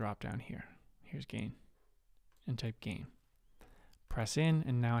it in the drop down here. Here's gain and type gain. Press in,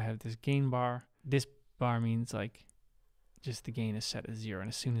 and now I have this gain bar. This bar means like just the gain is set as 0, and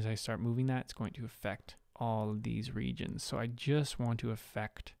as soon as I start moving that, it's going to affect all of these regions. So I just want to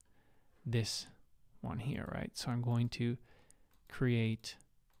affect this one here, right? So I'm going to create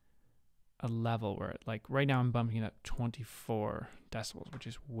a level where, like right now I'm bumping it up 24 decibels, which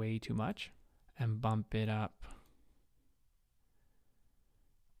is way too much, and bump it up.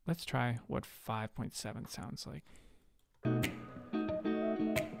 Let's try what 5.7 sounds like.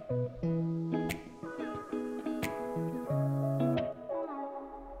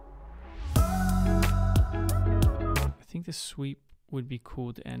 I think the sweep would be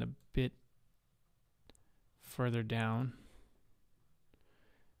cool to end a bit further down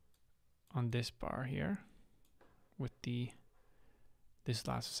on this bar here with this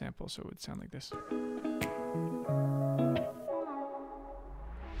last sample, so it would sound like this.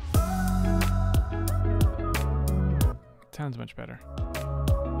 It sounds much better.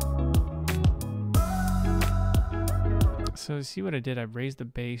 So see what I did? I raised the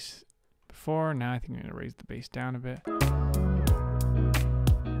bass before. Now I think I'm going to raise the bass down a bit.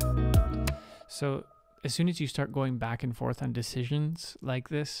 So as soon as you start going back and forth on decisions like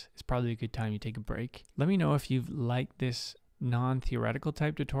this, it's probably a good time you take a break. Let me know if you've liked this non-theoretical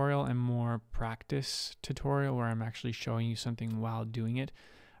type tutorial and more practice tutorial where I'm actually showing you something while doing it.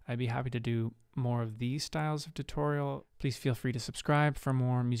 I'd be happy to do more of these styles of tutorial. Please feel free to subscribe for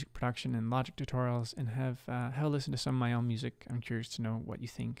more music production and Logic tutorials, and have a listen to some of my own music. I'm curious to know what you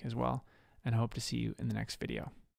think as well, and I hope to see you in the next video.